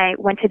husband and I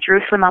went to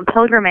Jerusalem on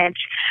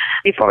pilgrimage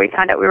before we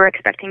found out we were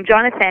expecting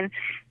Jonathan.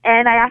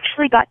 And I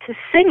actually got to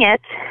sing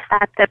it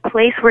at the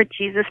place where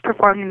Jesus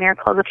performed the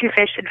miracle of the 2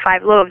 fish and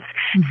 5 loaves.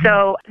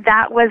 So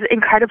that was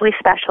incredibly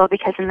special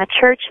because in the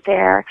church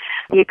there,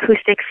 the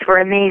acoustics were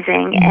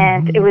amazing.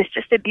 And it was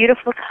just a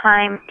beautiful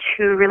time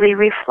to really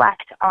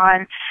reflect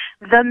on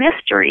the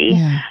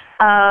mystery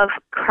of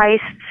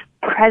Christ's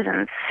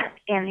presence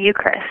in the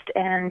Eucharist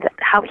and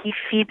how he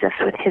feeds us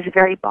with his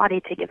very body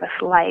to give us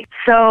life.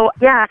 So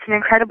yeah, it's an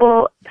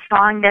incredible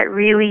song that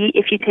really,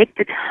 if you take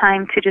the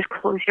time to just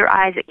close your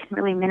eyes, it can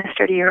really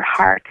minister to your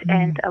heart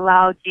and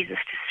allow Jesus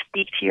to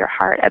speak to your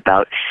heart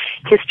about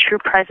his true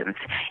presence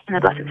in the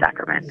Blessed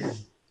Sacrament.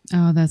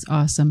 Oh, that's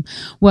awesome.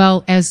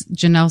 Well, as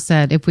Janelle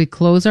said, if we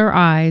close our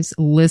eyes,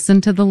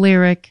 listen to the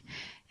lyric,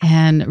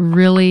 and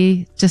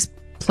really just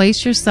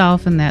place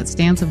yourself in that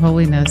stance of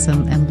holiness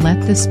and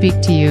let this speak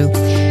to you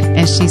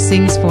as she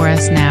sings for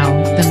us now,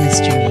 The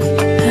Mystery.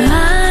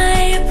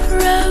 I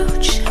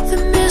approach the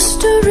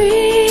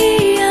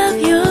mystery of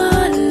your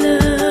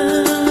love.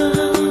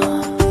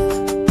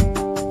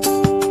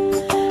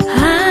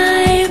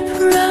 I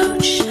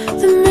approach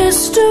the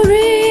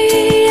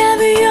mystery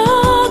of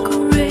your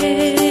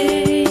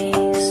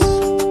grace.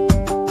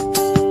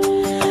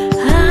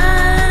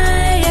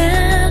 I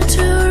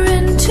enter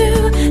into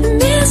the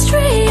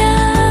mystery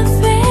of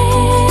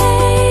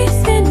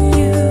faith in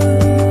you.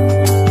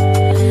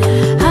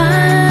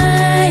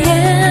 I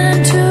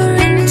enter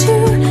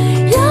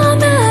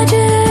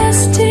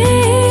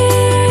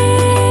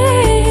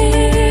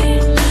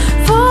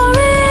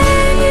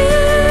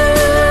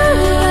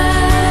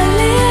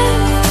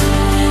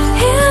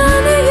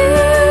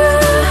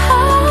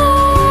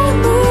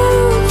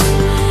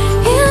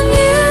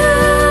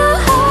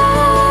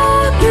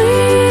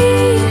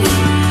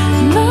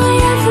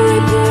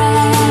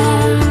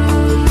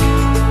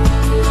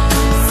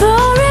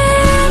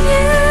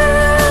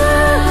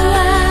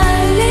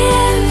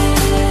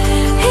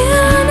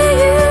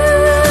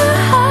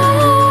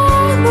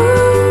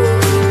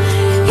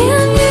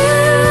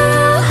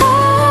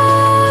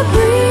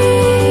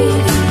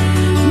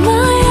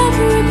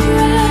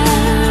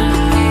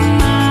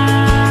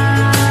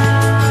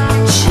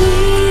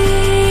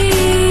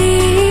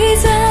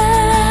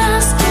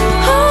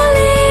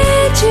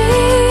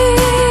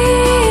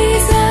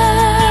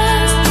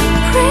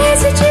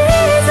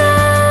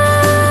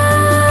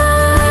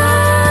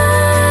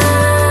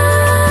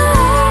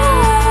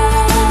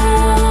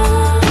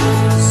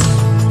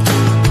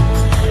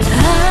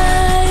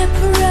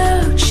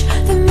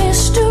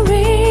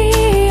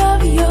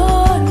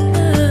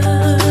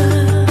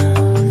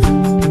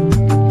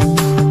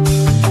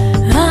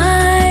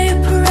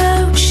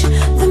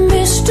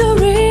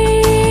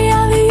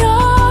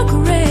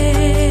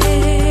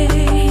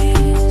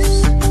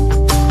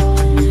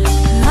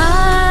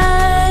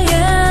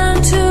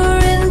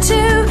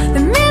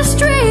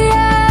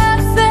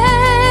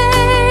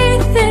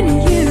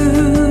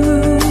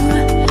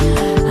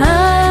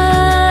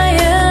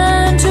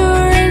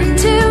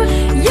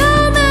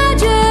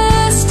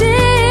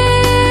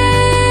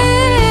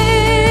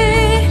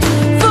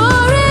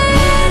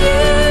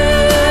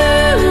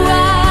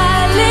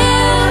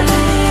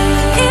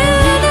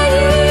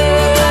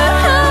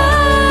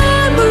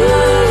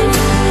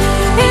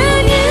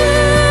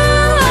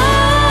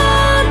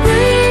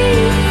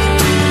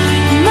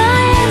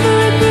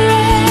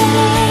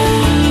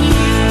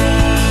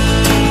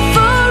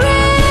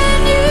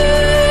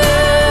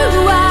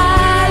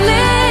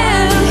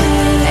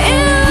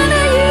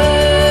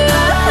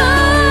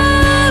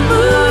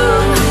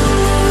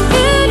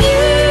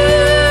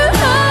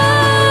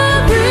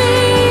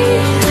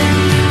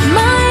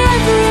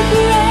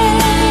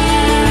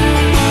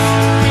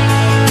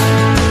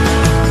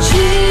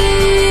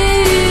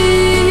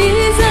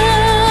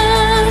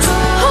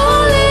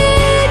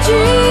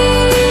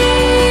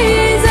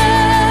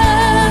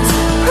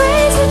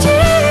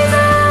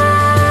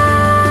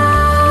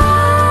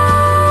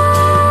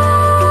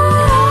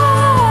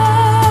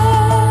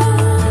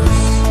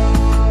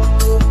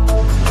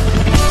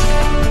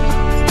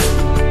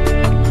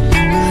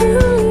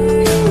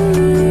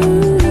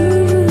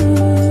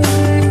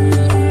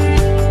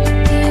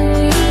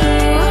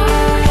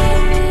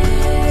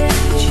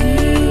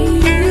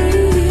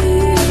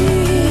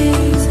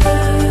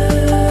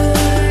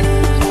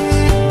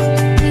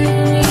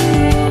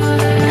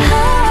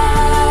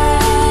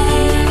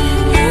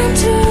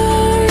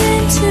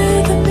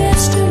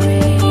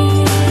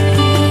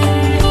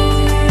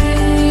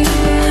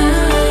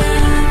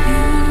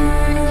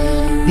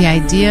the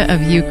idea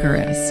of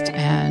Eucharist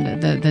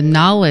and the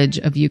knowledge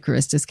of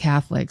Eucharist as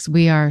Catholics,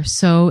 we are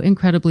so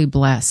incredibly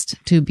blessed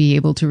to be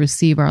able to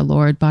receive our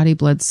Lord, body,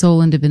 blood,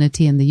 soul, and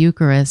divinity in the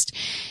Eucharist.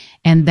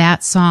 And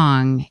that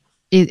song,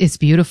 it's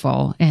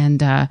beautiful.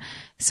 And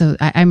so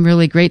I'm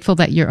really grateful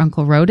that your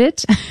uncle wrote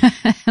it.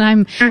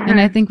 And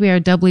I think we are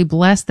doubly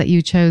blessed that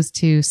you chose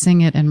to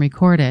sing it and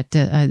record it.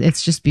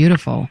 It's just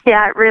beautiful.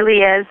 Yeah, it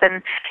really is.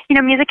 And,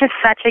 music is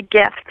such a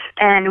gift.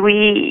 And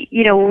we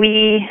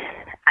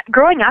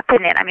growing up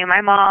in it, I mean,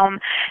 my mom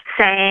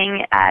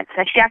sang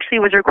she actually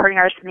was a recording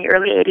artist in the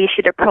early 80s.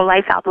 She did a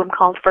pro-life album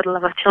called For the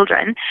Love of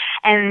Children.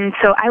 And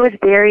so I was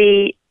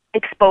very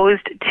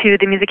exposed to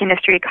the music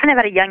industry kind of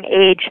at a young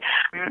age.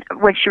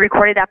 When she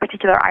recorded that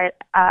particular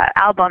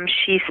album,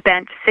 she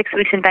spent 6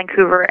 weeks in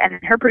Vancouver, and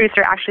her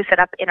producer actually set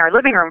up in our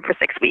living room for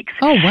 6 weeks.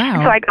 Oh,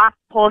 wow. So I got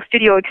the whole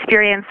studio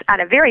experience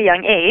at a very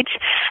young age.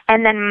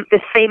 And then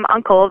the same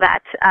uncle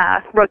that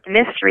wrote The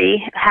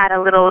Mystery had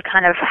a little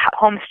kind of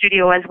home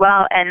studio as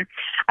well, and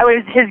I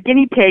was his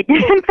guinea pig.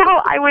 And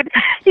so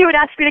he would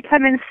ask me to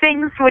come and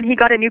sing when he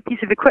got a new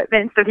piece of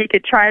equipment so he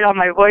could try it on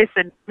my voice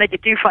and make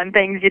it do fun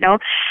things,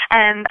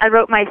 And I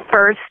wrote my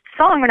first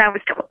song when I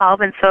was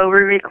 12, and so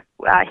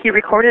he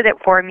recorded it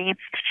for me.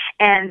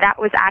 And that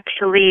was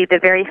actually the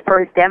very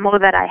first demo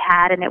that I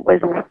had, and it was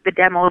the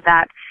demo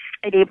that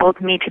enabled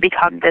me to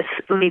become this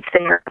lead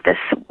singer of this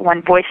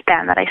one voice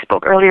band that I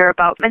spoke earlier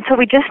about. And so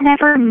we just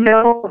never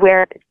know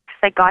where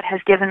that God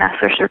has given us,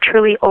 or so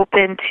truly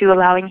open to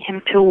allowing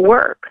Him to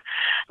work,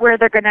 where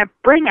they're going to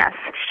bring us.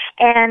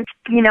 And,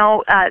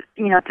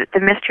 the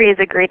Mystery is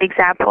a great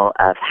example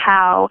of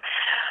how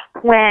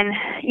when,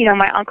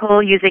 my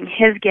uncle using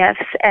his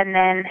gifts and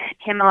then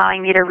him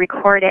allowing me to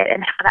record it,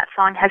 and how that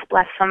song has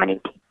blessed so many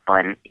people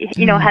and,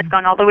 has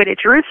gone all the way to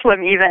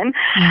Jerusalem even.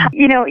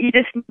 You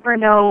just never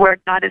know where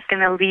God is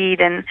going to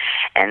lead. And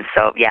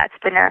so, it's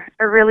been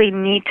a really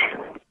neat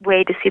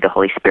way to see the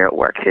Holy Spirit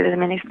work through the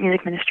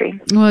music ministry.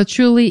 Well, it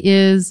truly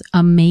is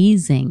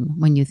amazing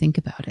when you think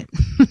about it.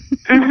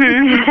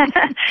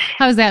 Mm-hmm.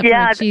 How's that for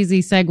a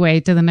cheesy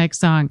segue to the next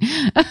song?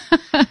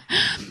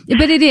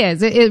 But it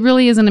is. It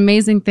really is an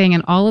amazing thing,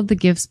 and all of the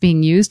gifts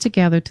being used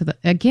together to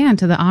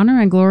the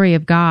honor and glory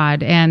of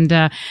God. And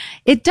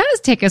it does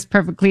take us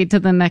perfectly to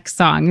the next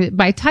song,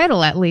 by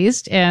title at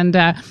least. And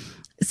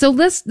so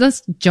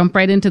let's jump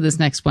right into this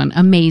next one.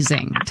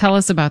 Amazing. Tell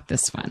us about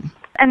this one.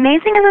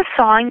 Amazing is a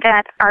song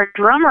that our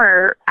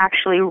drummer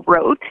actually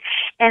wrote,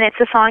 and it's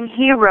a song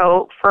he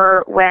wrote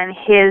for when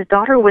his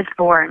daughter was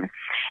born.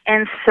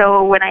 And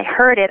so when I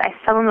heard it, I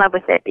fell in love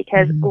with it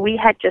because we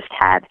had just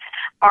had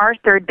our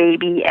third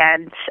baby,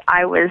 and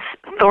I was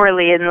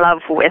thoroughly in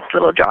love with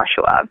little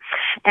Joshua.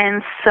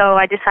 And so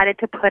I decided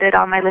to put it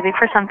on my Living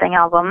for Something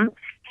album.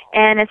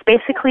 And it's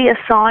basically a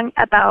song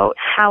about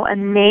how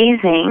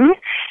amazing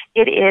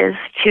it is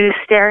to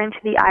stare into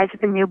the eyes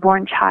of a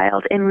newborn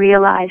child and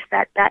realize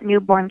that that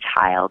newborn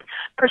child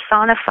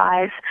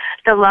personifies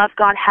the love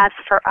God has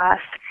for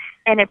us.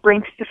 And it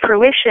brings to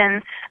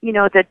fruition,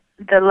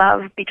 the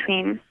love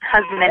between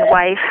husband and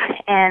wife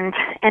and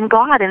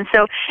God. And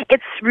so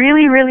it's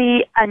really,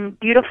 really a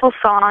beautiful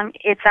song.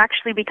 It's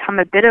actually become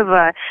a bit of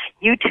a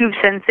YouTube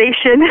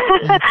sensation.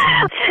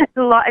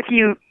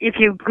 If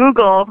you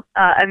Google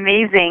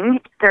Amazing,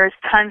 there's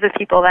tons of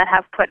people that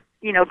have put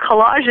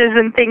collages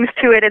and things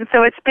to it. And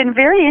so it's been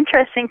very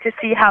interesting to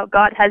see how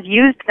God has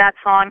used that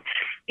song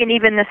in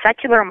even the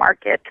secular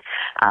market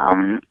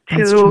to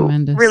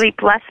really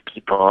bless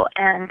people.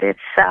 And it's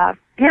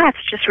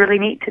just really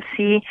neat to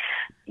see,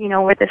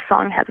 where this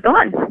song has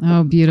gone.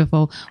 Oh,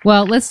 beautiful.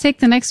 Well, let's take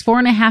the next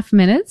 4.5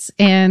 minutes,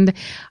 and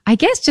I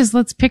guess just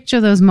let's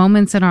picture those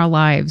moments in our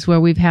lives where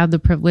we've had the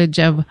privilege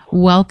of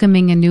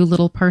welcoming a new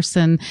little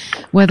person,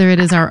 whether it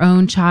is our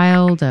own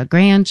child, a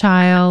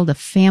grandchild, a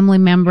family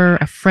member,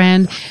 a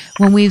friend,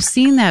 when we've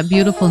seen that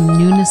beautiful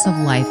newness of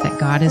life that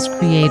God has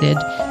created.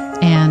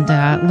 And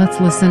let's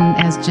listen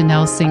as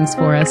Janelle sings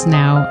for us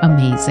now,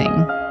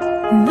 Amazing.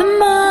 The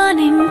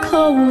morning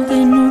cold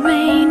and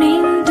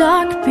raining,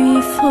 dark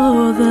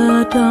before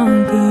the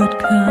dawn could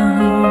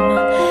come.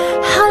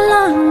 How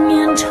long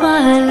in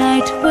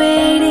twilight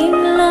waiting,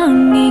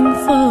 longing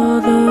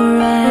for the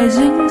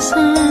rising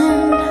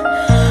sun.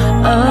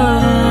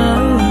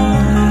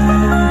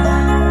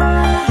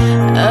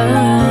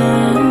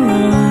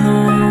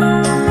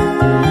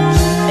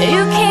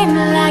 You came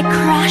like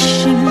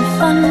crashing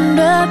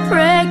thunder,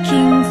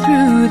 breaking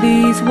through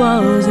these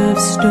walls of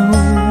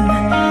stone.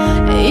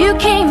 You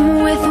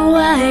came with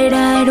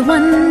wide-eyed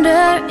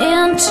wonder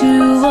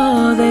into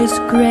all this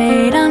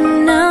great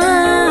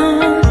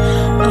unknown.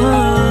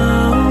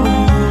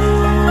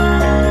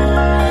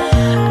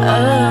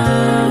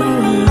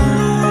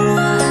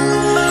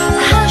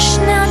 Hush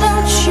now,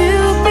 don't you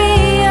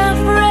be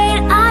afraid.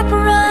 I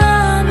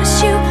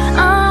promise you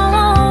I'll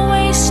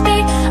always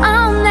stay.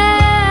 I'll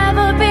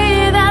never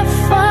be that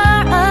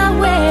far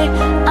away.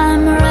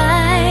 I'm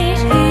right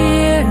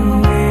here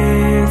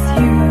with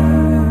you.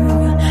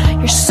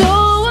 You're so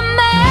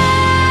amazing.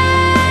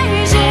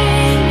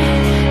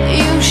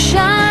 You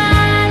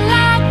shine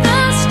like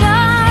the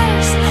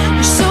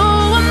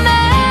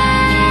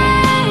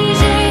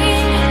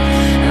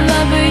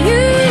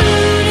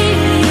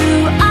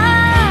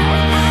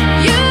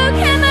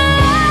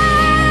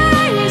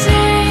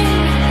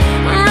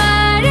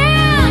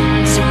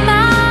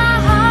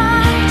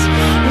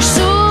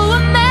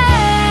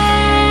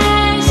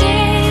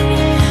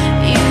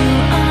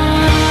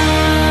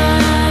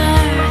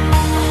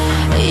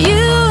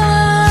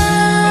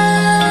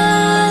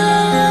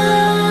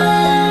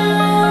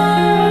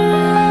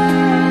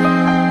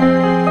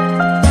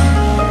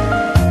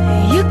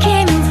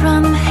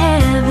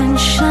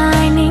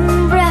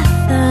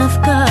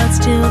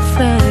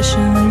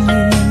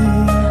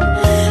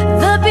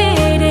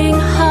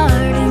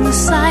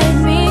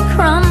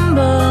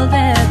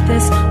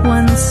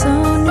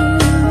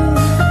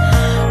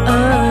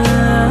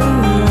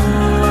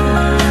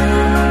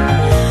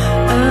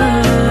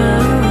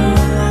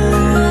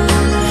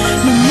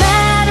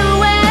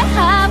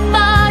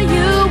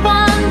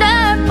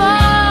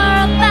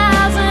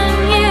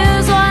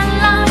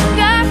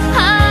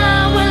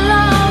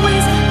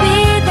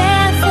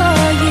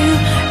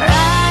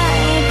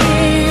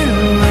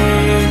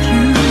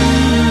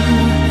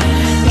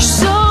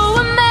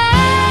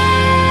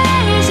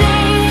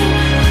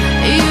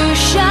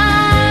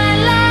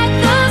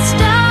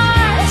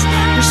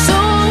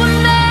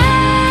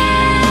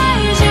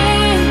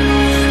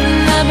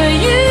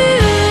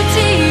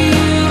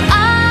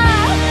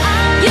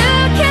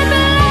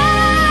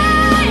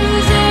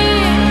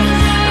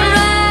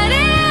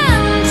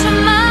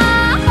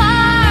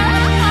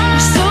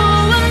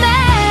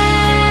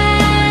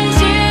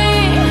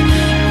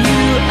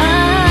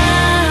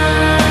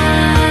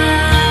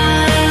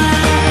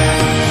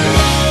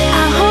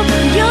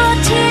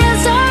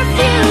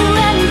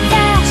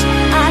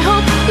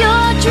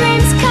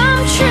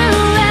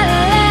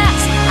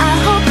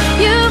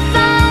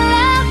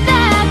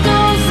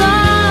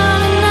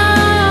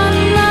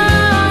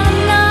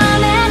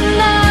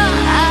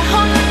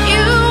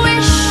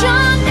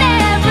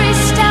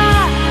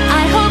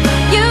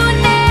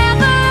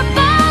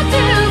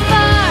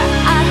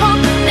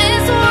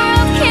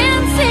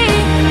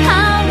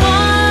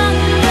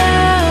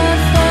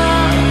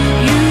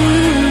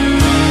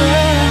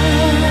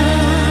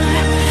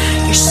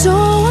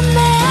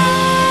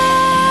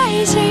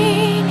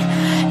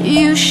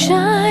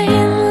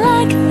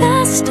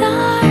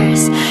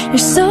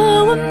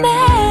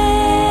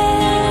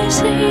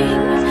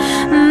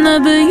the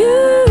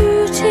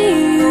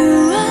beauty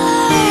you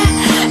are.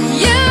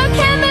 You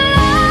can be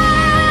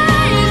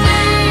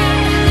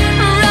rising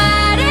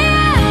right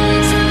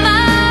into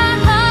my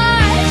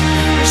heart.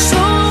 You're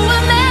so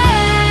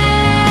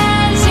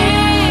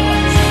amazing,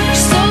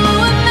 so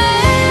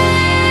amazing.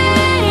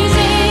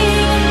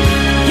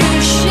 You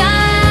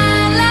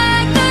shine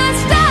like the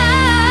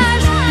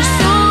stars. You're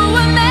so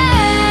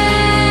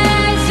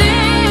amazing,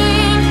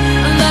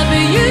 the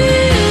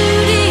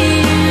beauty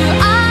you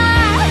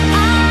are.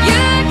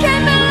 You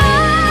can be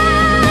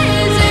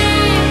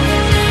rising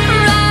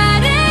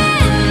right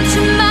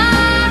into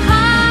my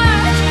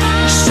heart.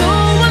 You're so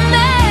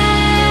amazing,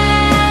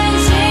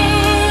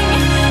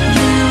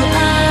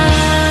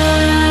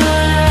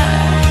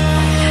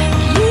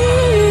 you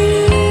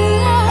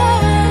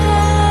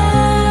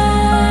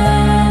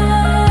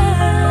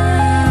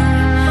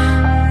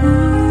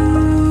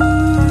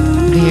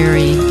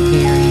Very,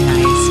 very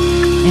nice.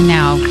 And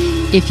now,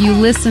 if you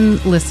listen,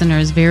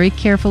 listeners, very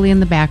carefully in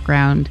the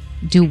background,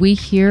 do we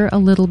hear a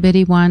little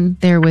bitty one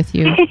there with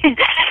you?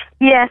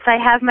 Yes, I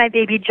have my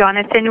baby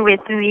Jonathan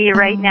with me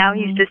right now.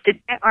 He's just in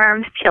my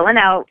arms, chilling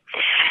out.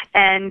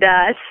 And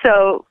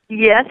so,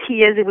 yes,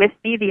 he is with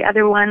me. The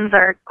other ones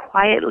are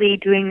quietly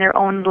doing their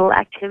own little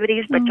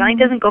activities, but Johnny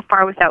doesn't go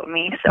far without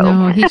me. So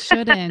No, he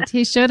shouldn't.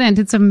 He shouldn't.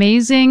 It's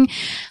amazing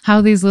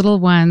how these little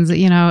ones,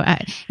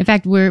 in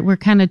fact, we're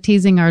kind of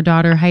teasing our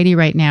daughter Heidi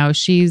right now.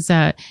 She's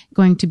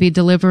going to be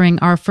delivering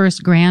our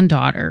first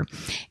granddaughter.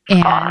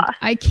 And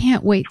I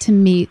can't wait to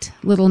meet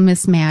little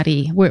Miss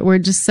Maddie. We're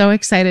just so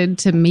excited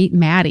to meet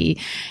Maddie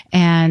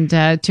and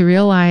to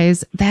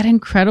realize that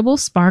incredible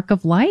spark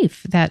of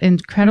life, that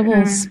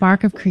incredible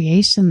spark of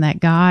creation that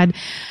God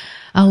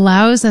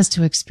allows us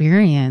to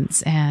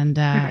experience. And,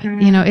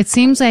 it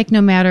seems like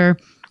no matter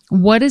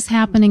what is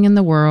happening in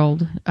the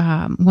world,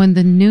 when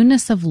the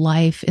newness of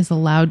life is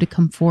allowed to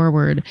come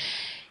forward,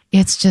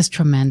 it's just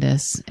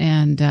tremendous.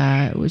 And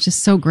we're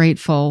just so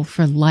grateful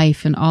for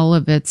life and all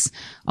of its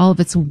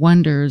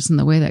wonders and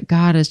the way that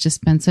God has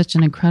just been such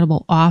an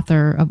incredible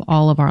author of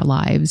all of our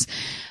lives.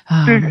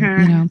 It's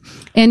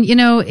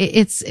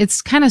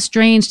kind of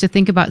strange to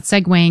think about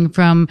segueing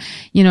from,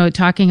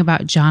 talking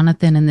about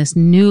Jonathan and this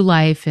new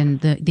life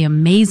and the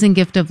amazing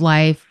gift of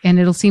life. And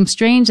it'll seem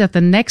strange that the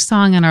next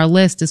song on our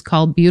list is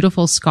called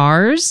Beautiful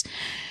Scars.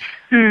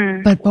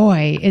 But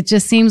boy, it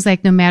just seems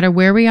like no matter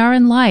where we are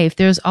in life,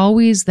 there's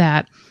always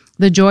the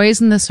joys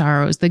and the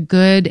sorrows, the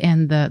good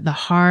and the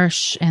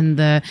harsh and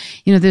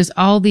there's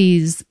all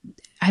these,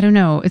 I don't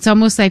know, it's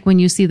almost like when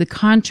you see the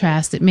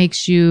contrast, it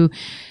makes you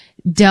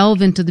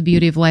delve into the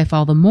beauty of life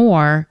all the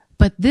more.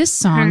 But this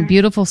song,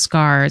 Beautiful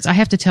Scars, I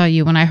have to tell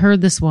you, when I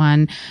heard this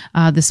one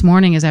this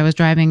morning as I was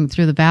driving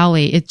through the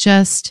valley,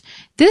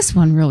 this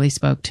one really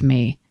spoke to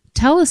me.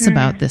 Tell us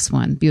about this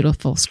one,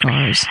 Beautiful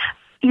Scars.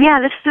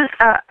 Yeah, this is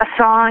a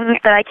song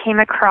that I came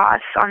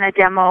across on a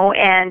demo,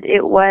 and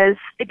it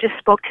just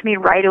spoke to me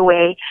right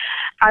away.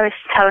 I was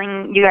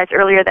telling you guys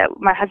earlier that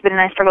my husband and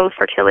I struggled with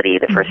fertility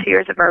the first few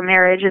years of our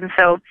marriage, and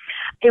so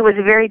it was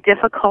very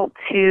difficult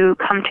to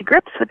come to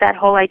grips with that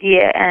whole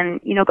idea.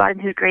 And, God in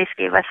His grace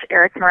gave us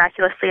Eric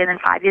miraculously, and then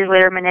 5 years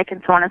later, Monique,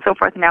 and so on and so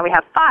forth, and now we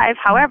have 5.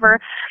 However,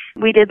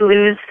 we did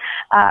lose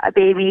a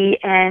baby,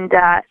 and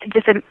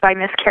just by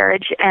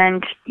miscarriage,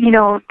 and,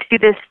 to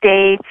this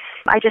day,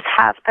 I just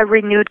have a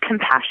renewed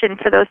compassion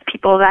for those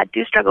people that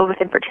do struggle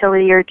with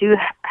infertility or do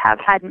have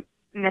had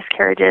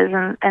miscarriages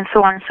and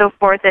so on and so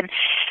forth. And,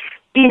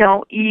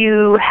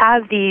 you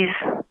have these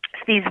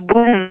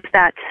wounds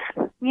that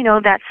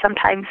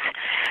sometimes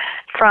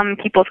from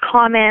people's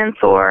comments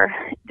or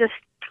just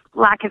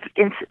lack of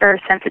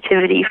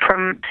sensitivity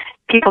from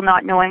people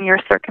not knowing your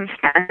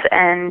circumstance,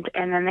 and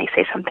then they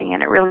say something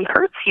and it really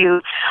hurts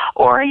you.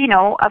 Or,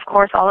 of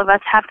course, all of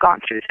us have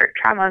gone through certain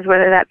traumas,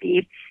 whether that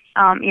be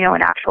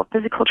an actual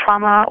physical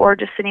trauma or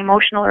just an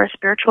emotional or a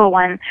spiritual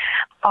one.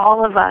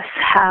 All of us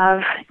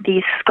have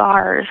these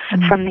scars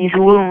from these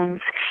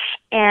wounds.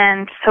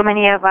 And so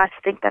many of us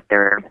think that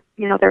they're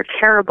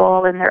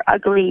terrible and they're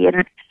ugly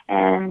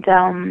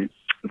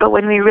but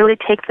when we really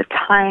take the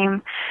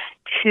time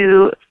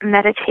to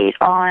meditate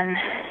on,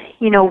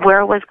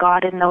 where was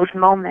God in those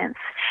moments,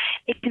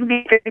 it can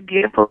be a very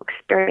beautiful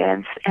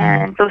experience,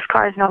 and those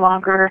scars no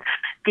longer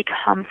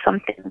become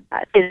something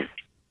that is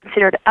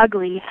considered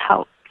ugly,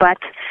 but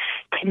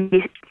can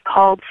be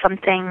called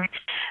something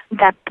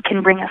that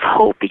can bring us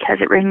hope, because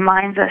it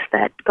reminds us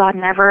that God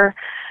never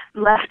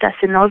left us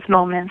in those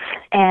moments,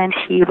 and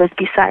He was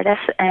beside us,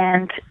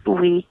 and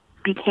we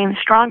became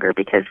stronger,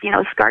 because,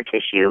 scar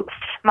tissue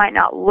might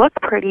not look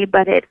pretty,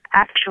 but it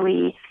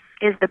actually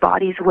is the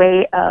body's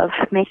way of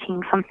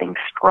making something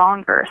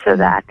stronger, so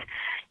that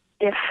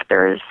if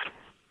there's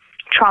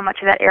trauma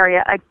to that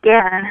area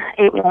again,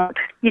 it won't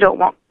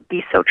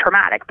be so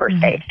traumatic per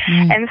se.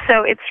 And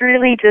so it's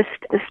really just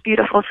this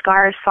Beautiful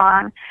Scars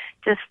song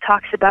just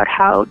talks about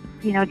how,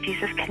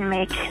 Jesus can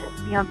make,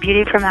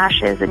 beauty from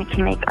ashes, and He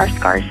can make our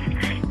scars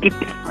be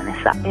beautiful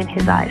in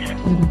His eyes.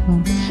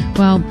 Beautiful.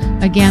 Well,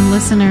 again,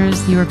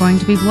 listeners, you are going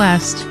to be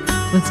blessed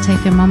Let's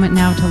take a moment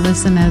now to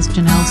listen as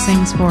Janelle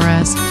sings for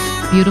us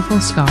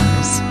Beautiful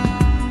Scars.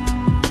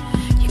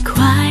 You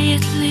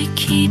quietly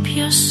keep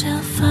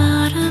yourself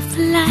out of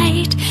the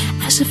light,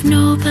 as if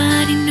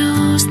nobody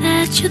knows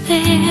that you're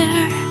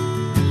there.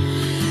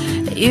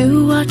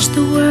 You watch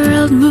the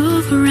world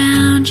move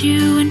around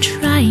you and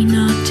try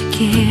not to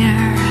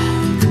care.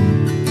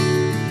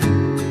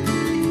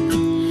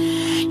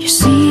 Your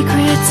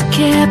secrets are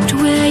kept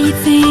where you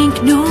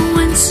think no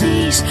one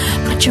sees,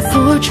 but your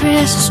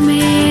fortress is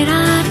made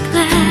out of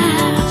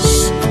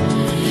glass.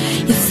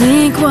 You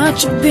think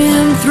what you've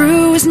been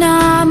through is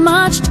not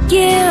much to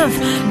give,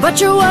 but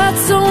you're worth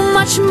so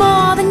much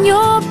more than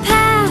your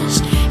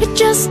past. It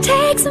just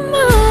takes a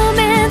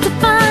moment to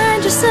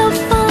find yourself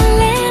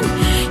falling.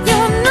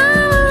 You're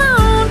not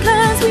alone,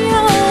 'cause we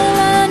all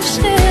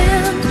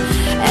understand.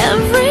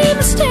 Every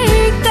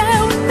mistake that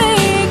we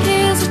make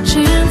is a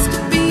chance to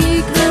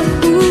become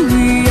who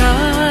we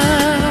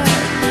are.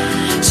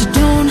 So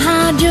don't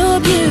hide your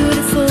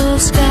beautiful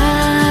scars.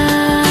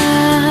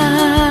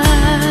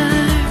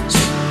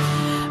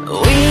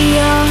 We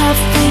all have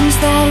things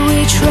that we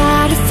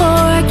try to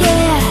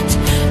forget,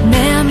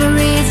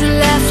 memories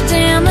left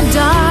in the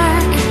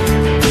dark.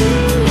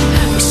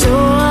 We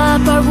sew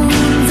up our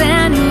wounds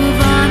and move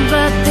on,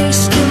 but they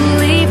still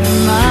leave a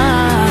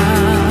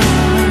mark.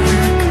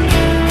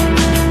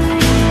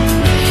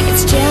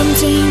 It's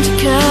tempting to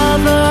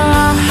cover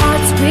our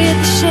hearts with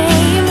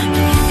shame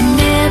and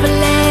never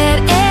let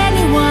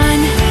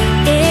anyone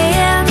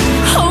in.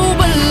 Oh,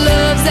 but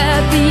love's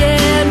at the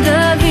end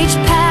of each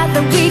path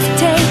that we've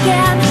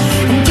taken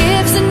and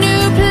gives a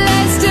new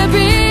place to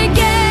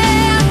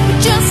begin. It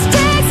just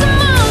takes a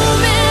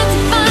moment to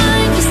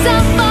find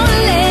yourself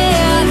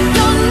falling.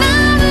 You're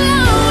not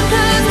alone,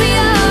 'cause we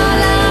all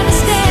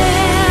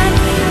understand.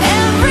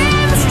 Every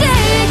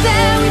mistake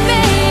that we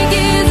make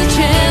is a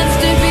chance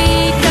to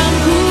become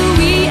who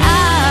we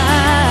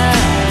are.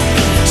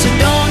 So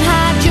don't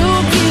hide your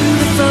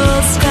beautiful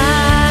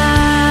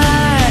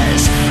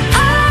scars.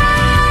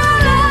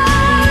 All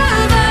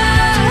of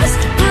us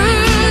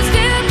bruised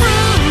and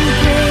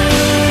broken.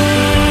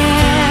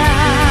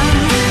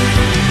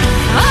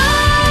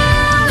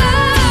 All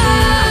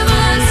of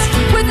us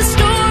with a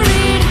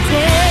story to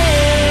tell.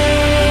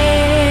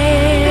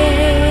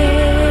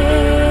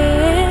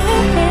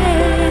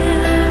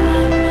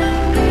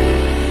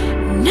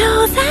 Know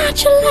that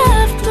you're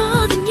loved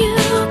more than you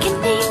can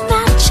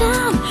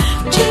imagine.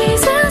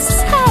 Jesus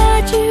has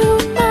had you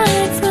in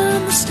mind from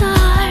the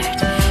start.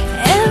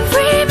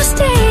 Every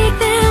mistake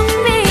that we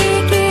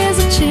make is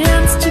a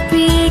chance to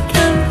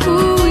become who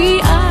we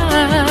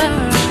are.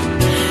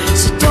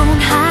 So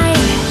don't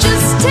hide,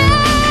 just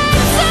take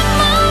a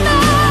moment.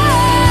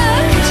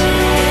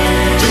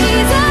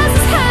 Jesus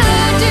has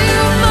had you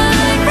in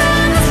mind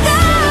from the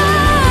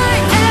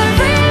start.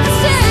 Every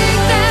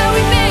mistake that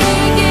we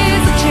make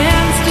is a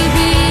chance to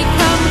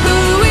become who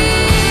we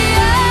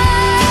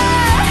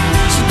are.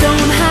 So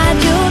don't hide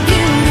your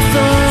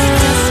beautiful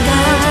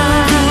scars.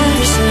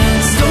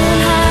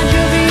 Don't hide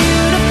your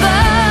beautiful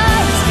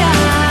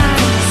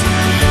scars.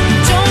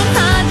 Don't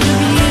hide your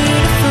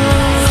beautiful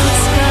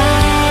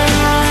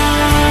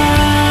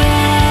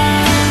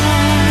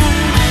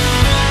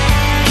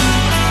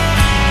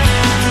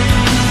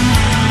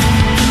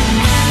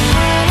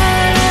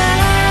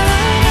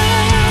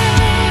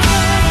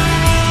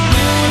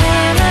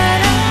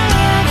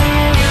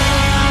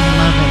I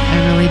love it. I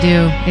really do.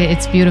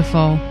 It's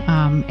beautiful.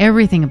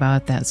 Everything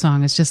about that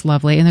song is just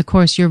lovely. And of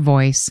course, your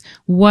voice.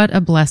 What a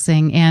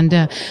blessing.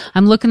 And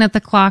I'm looking at the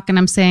clock and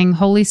I'm saying,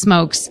 holy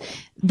smokes,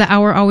 the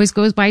hour always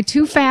goes by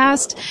too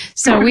fast.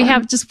 So we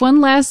have just one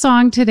last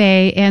song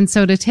today. And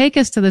so to take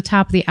us to the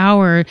top of the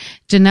hour,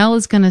 Janelle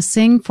is going to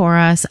sing for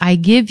us, I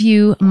Give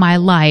You My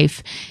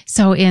Life.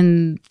 So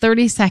in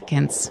 30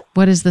 seconds,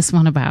 what is this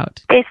one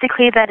about?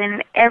 Basically, that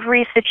in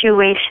every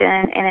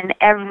situation and in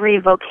every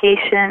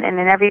vocation and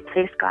in every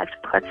place God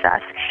puts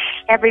us,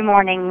 every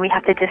morning we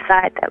have to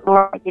decide that,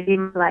 Lord, I give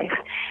you my life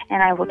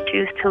and I will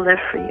choose to live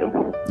for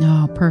you.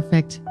 Oh,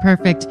 perfect.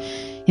 Perfect.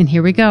 And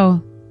here we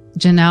go.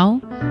 Janelle,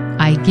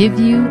 I Give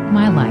You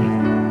My Life.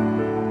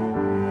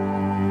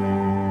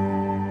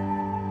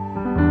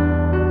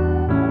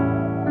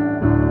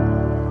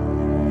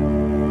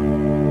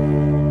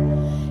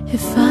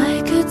 If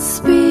I could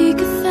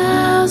speak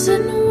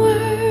 1,000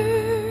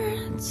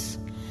 words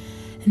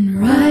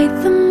and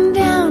write them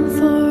down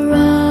for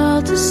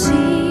all to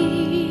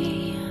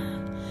see,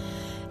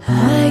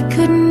 I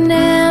could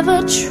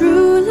never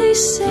truly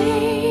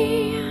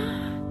say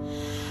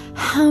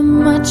how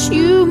much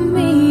you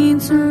mean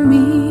to me.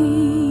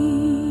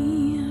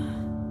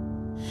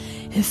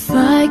 If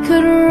I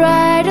could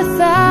write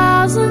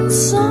 1,000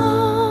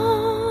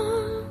 songs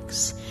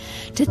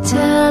to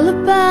tell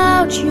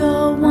about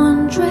your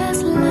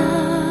wondrous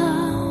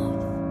love,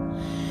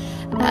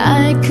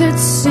 I could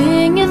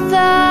sing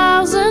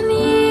 1,000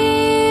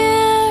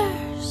 years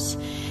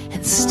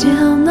and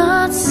still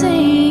not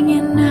sing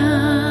enough.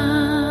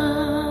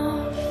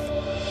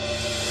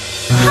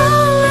 A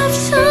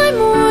lifetime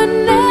would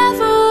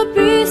never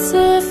be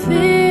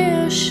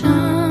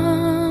sufficient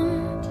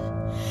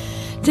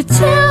to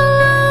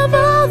tell of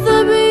all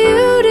the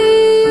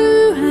beauty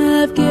you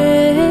have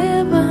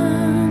given.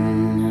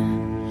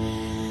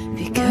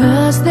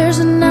 Because there's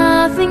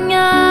nothing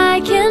I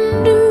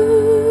can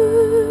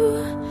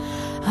do,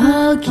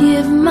 I'll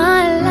give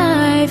my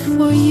life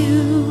for you.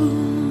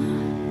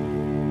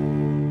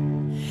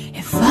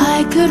 If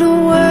I could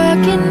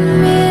work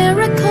in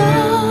miracles,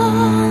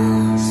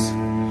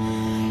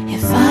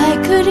 if I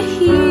could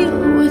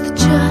heal with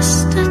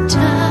just a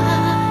touch,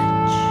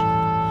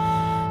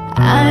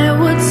 I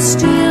would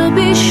still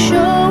be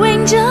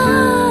showing just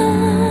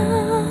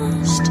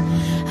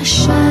a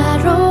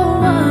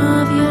shadow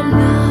of your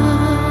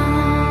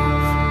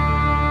love.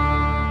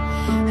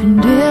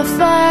 And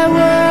if I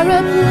were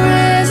a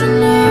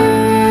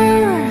prisoner,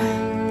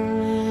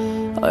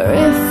 or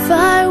if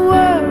I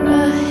were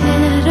a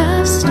head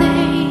of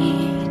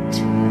state,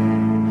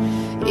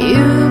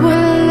 you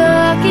would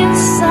look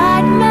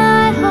inside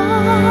my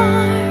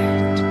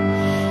heart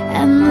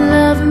and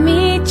love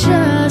me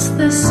just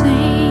the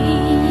same.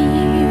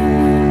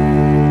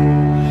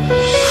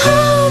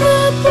 All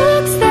the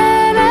books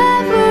that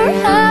ever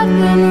have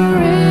been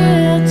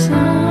written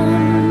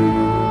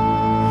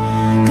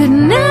could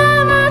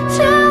never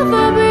tell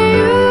the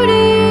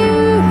beauty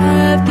you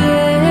have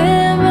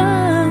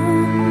given.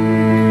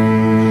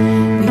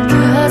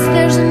 Because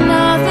there's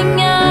nothing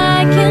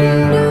I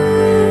can do,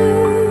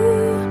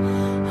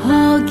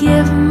 I'll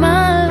give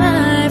my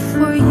life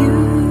for you.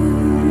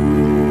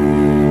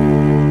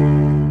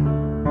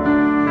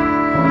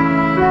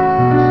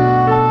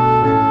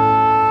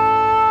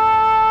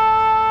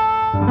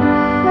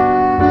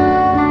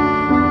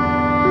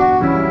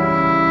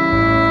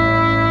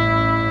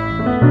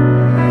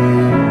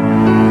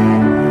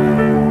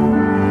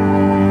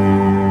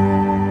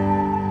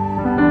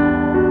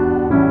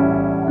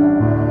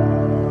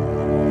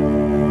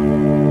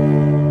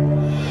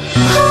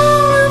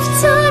 All of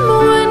time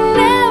would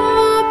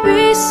never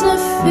be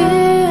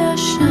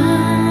sufficient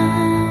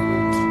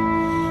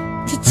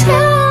to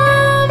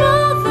tell of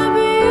all the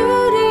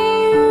beauty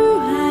you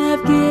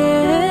have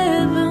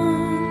given.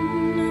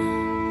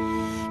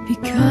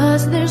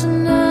 Because there's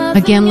nothing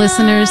Again,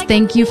 listeners,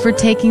 thank you for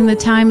taking the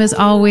time as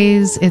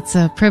always. It's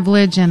a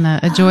privilege and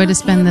a joy to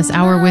spend this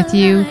hour with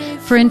you.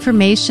 For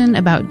information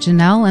about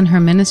Janelle and her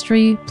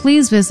ministry,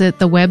 please visit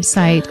the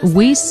website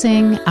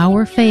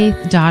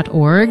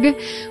wesingourfaith.org.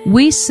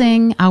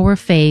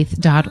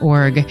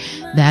 wesingourfaith.org.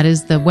 That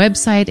is the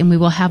website, and we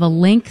will have a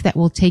link that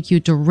will take you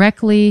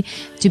directly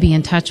to be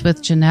in touch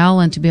with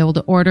Janelle and to be able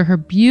to order her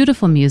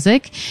beautiful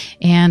music.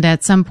 And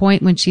at some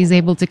point when she's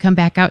able to come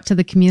back out to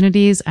the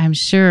communities, I'm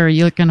sure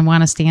you're going to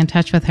want to stay in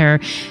touch with her.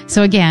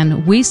 So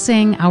again,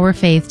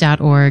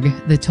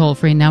 wesingourfaith.org. The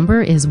toll-free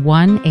number is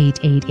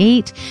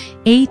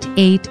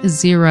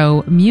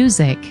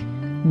 1-888-880-MUSIC,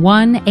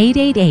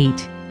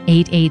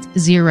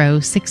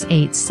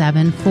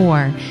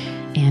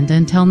 1-888-880-6874. And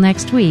until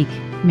next week,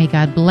 may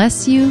God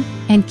bless you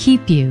and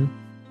keep you.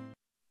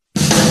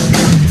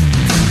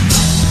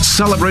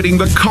 Celebrating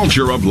the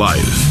culture of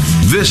life.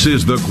 This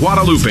is the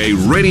Guadalupe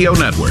Radio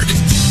Network.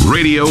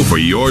 Radio for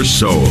your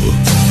soul.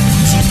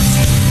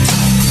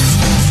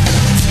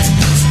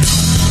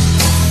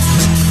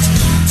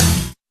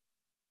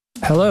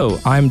 Hello,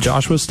 I'm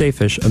Joshua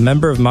Stayfish, a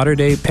member of Mater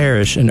Dei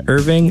Parish in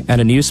Irving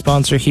and a new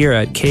sponsor here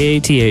at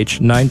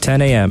KATH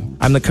 910 AM.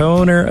 I'm the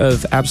co-owner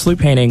of Absolute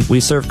Painting. We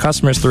serve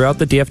customers throughout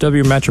the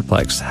DFW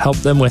Metroplex, help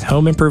them with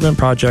home improvement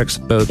projects,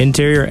 both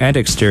interior and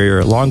exterior,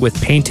 along with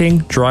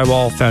painting,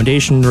 drywall,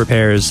 foundation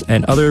repairs,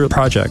 and other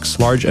projects,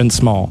 large and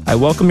small. I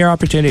welcome your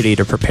opportunity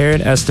to prepare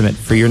an estimate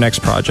for your next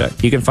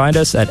project. You can find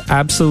us at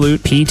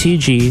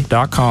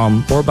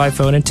absoluteptg.com or by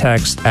phone and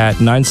text at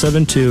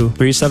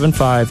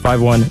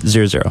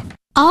 972-375-5100.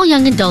 All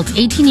young adults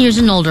 18 years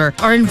and older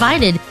are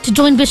invited to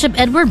join Bishop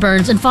Edward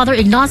Burns and Father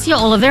Ignacio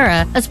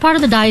Oliveira as part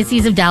of the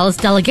Diocese of Dallas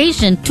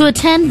delegation to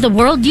attend the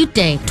World Youth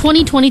Day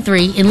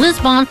 2023 in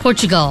Lisbon,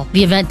 Portugal.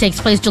 The event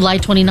takes place July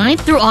 29th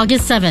through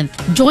August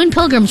 7th. Join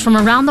pilgrims from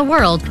around the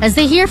world as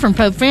they hear from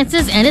Pope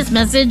Francis and his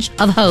message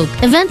of hope.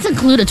 Events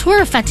include a tour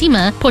of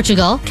Fatima,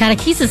 Portugal,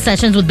 catechesis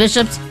sessions with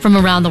bishops from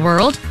around the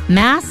world,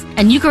 Mass,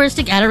 and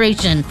Eucharistic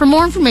adoration. For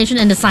more information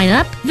and to sign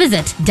up,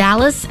 visit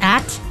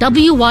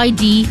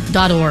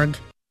dallas@wyd.org.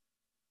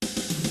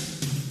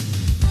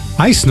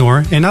 I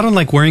snore, and I don't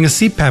like wearing a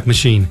CPAP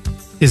machine.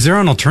 Is there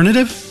an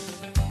alternative?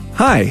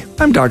 Hi,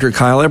 I'm Dr.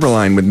 Kyle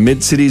Eberline with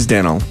Mid-Cities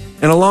Dental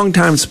and a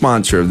longtime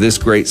sponsor of this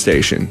great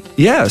station.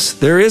 Yes,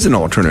 there is an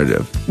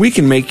alternative. We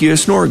can make you a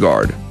snore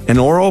guard, an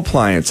oral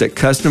appliance that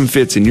custom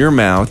fits in your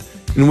mouth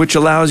and which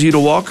allows you to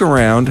walk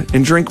around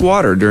and drink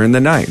water during the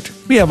night.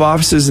 We have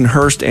offices in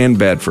Hearst and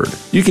Bedford.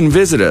 You can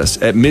visit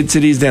us at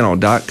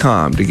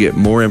midcitiesdental.com to get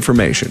more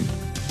information.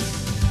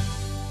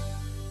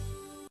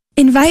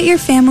 Invite your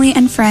family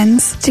and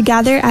friends to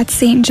gather at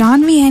St.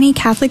 John Vianney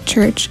Catholic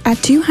Church at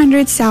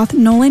 200 South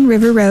Nolan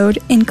River Road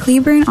in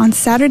Cleburne on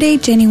Saturday,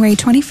 January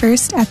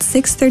 21st at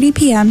 6:30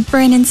 p.m. for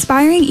an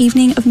inspiring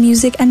evening of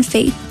music and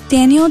faith.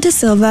 Daniel De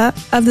Silva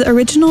of the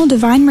Original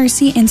Divine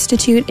Mercy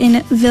Institute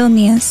in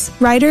Vilnius,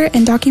 writer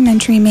and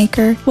documentary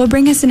maker, will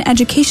bring us an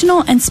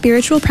educational and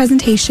spiritual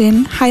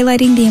presentation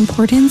highlighting the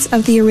importance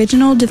of the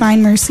Original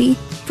Divine Mercy.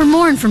 For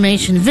more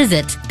information,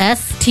 visit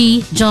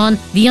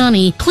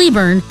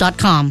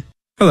stjohnvianneycleburne.com.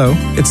 Hello,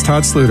 it's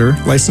Todd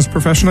Sluter, licensed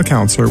professional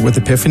counselor with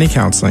Epiphany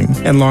Counseling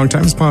and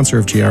longtime sponsor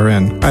of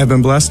GRN. I have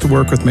been blessed to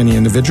work with many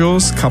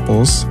individuals,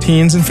 couples,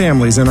 teens, and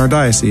families in our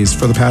diocese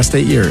for the past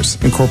 8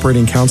 years,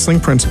 incorporating counseling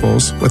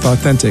principles with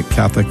authentic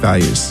Catholic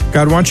values.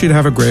 God wants you to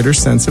have a greater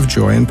sense of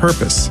joy and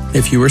purpose.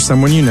 If you or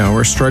someone you know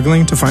are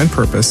struggling to find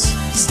purpose,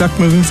 stuck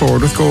moving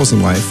forward with goals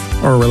in life,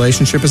 or a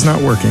relationship is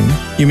not working,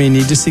 you may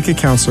need to seek a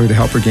counselor to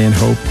help regain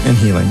hope and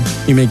healing.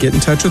 You may get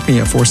in touch with me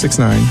at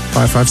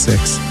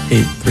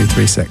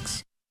 469-556-8336.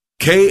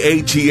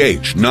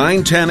 KATH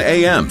 910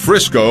 AM,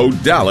 Frisco,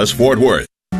 Dallas, Fort Worth.